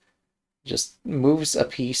 Just moves a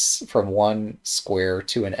piece from one square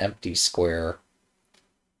to an empty square,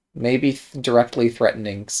 maybe directly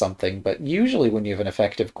threatening something, but usually when you have an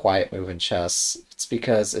effective quiet move in chess, it's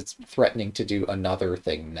because it's threatening to do another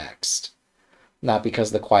thing next, not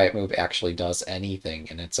because the quiet move actually does anything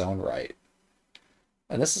in its own right.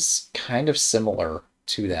 And this is kind of similar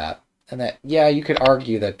to that. And that, yeah, you could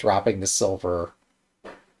argue that dropping the silver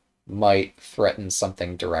might threaten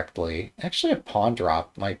something directly. Actually, a pawn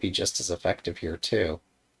drop might be just as effective here, too.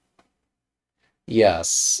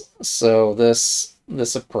 Yes, so this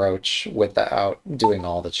approach without doing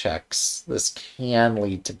all the checks, this can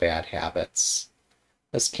lead to bad habits.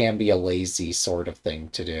 This can be a lazy sort of thing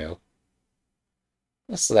to do.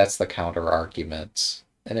 So that's the counter argument.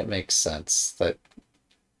 And it makes sense that,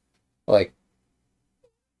 like,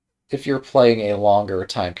 if you're playing a longer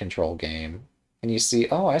time control game and you see,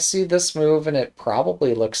 oh, I see this move and it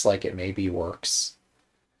probably looks like it maybe works,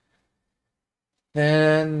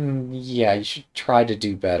 then yeah, you should try to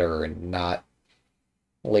do better and not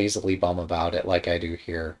lazily bum about it like I do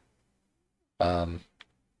here. Um,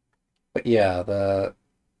 but yeah, the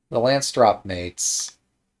lance drop mates.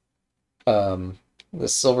 Um, the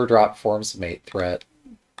silver drop forms a mate threat.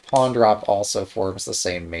 Pawn drop also forms the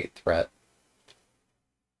same mate threat.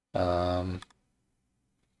 Um,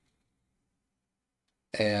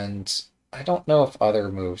 and I don't know if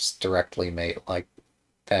other moves directly mate like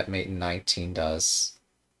that mate in 19 does.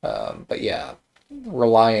 But yeah,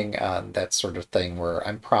 relying on that sort of thing where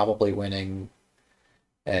I'm probably winning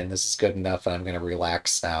and this is good enough and I'm going to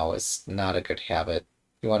relax now is not a good habit.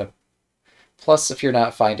 You want to Plus, if you're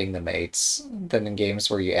not finding the mates, then in games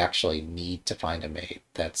where you actually need to find a mate,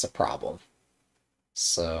 that's a problem.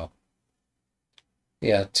 So,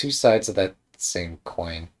 yeah, two sides of that same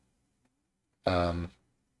coin. Um,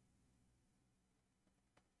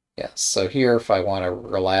 yeah, so here, if I want to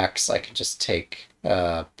relax, I can just take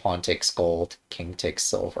pawn takes gold, king takes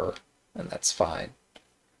silver, and that's fine.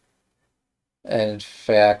 And in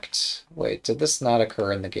fact, wait, did this not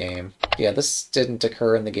occur in the game? Yeah, this didn't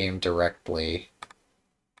occur in the game directly.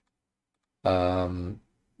 Um,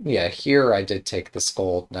 yeah, here I did take this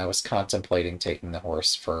gold, and I was contemplating taking the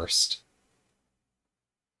horse first.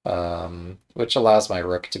 Which allows my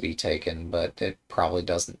rook to be taken, but it probably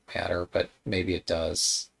doesn't matter, but maybe it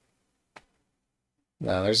does.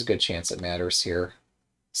 No, there's a good chance it matters here.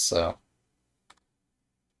 So,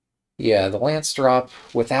 yeah, the lance drop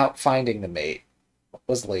without finding the mate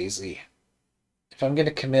was lazy. If I'm going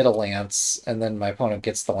to commit a lance, and then my opponent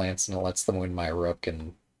gets the lance and it lets them win my rook,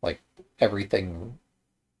 and, like, everything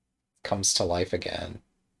comes to life again,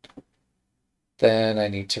 then I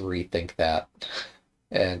need to rethink that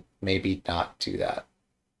and maybe not do that.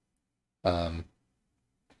 Um,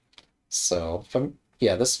 so, if I'm,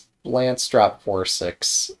 yeah, this lance drop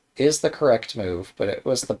 4-6 is the correct move, but it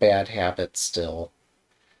was the bad habit still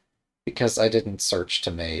because I didn't search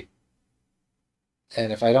to mate.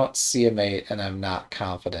 And if I don't see a mate and I'm not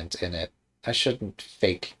confident in it, I shouldn't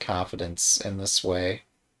fake confidence in this way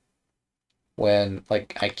when,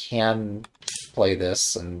 like, I can play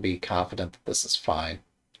this and be confident that this is fine.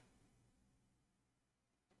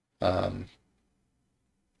 Um,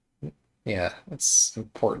 yeah, it's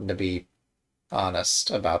important to be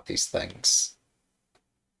honest about these things.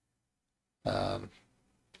 Um,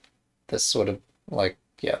 this sort of, like,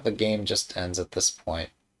 yeah, the game just ends at this point.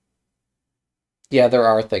 Yeah, there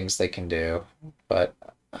are things they can do, but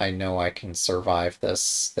I know I can survive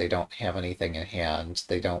this. They don't have anything in hand.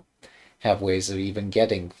 They don't have ways of even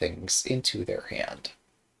getting things into their hand.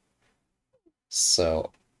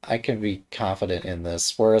 So I can be confident in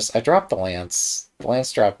this. Whereas I dropped the lance. The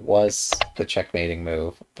lance drop was the checkmating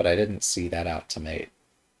move, but I didn't see that out to mate.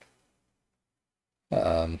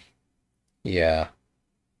 Yeah.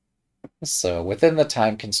 So within the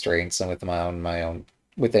time constraints and with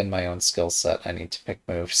within my own skill set, I need to pick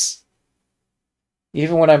moves.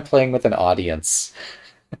 Even when I'm playing with an audience.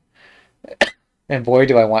 And boy,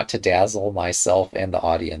 do I want to dazzle myself and the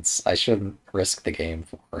audience. I shouldn't risk the game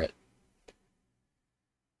for it.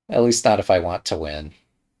 At least not if I want to win.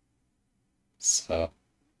 So,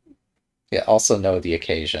 yeah, also know the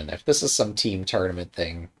occasion. If this is some team tournament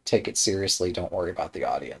thing, take it seriously. Don't worry about the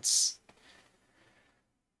audience.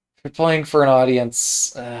 If you're playing for an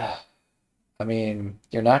audience, I mean,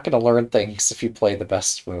 you're not going to learn things if you play the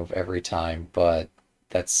best move every time, but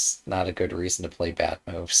that's not a good reason to play bad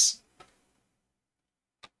moves.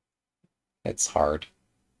 It's hard.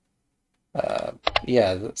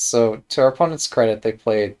 Yeah, so to our opponent's credit, they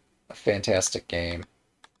played a fantastic game.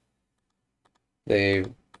 They,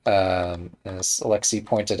 as Alexei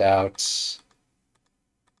pointed out,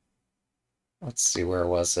 let's see, where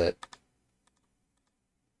was it?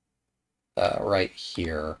 right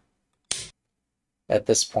here. At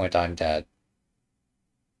this point, I'm dead.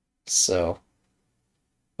 So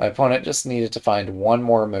my opponent just needed to find one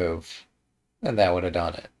more move, and that would have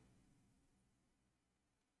done it.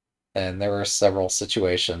 And there were several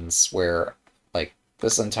situations where, like,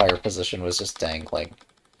 this entire position was just dangling.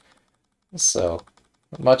 So,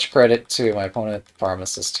 much credit to my opponent, the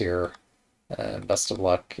Pharmacist here. Best of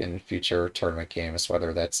luck in future tournament games,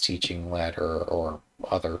 whether that's teaching ladder or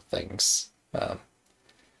other things.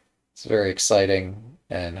 It's very exciting,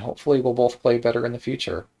 and hopefully we'll both play better in the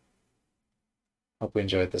future. Hope you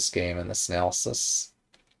enjoyed this game and this analysis.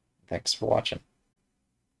 Thanks for watching.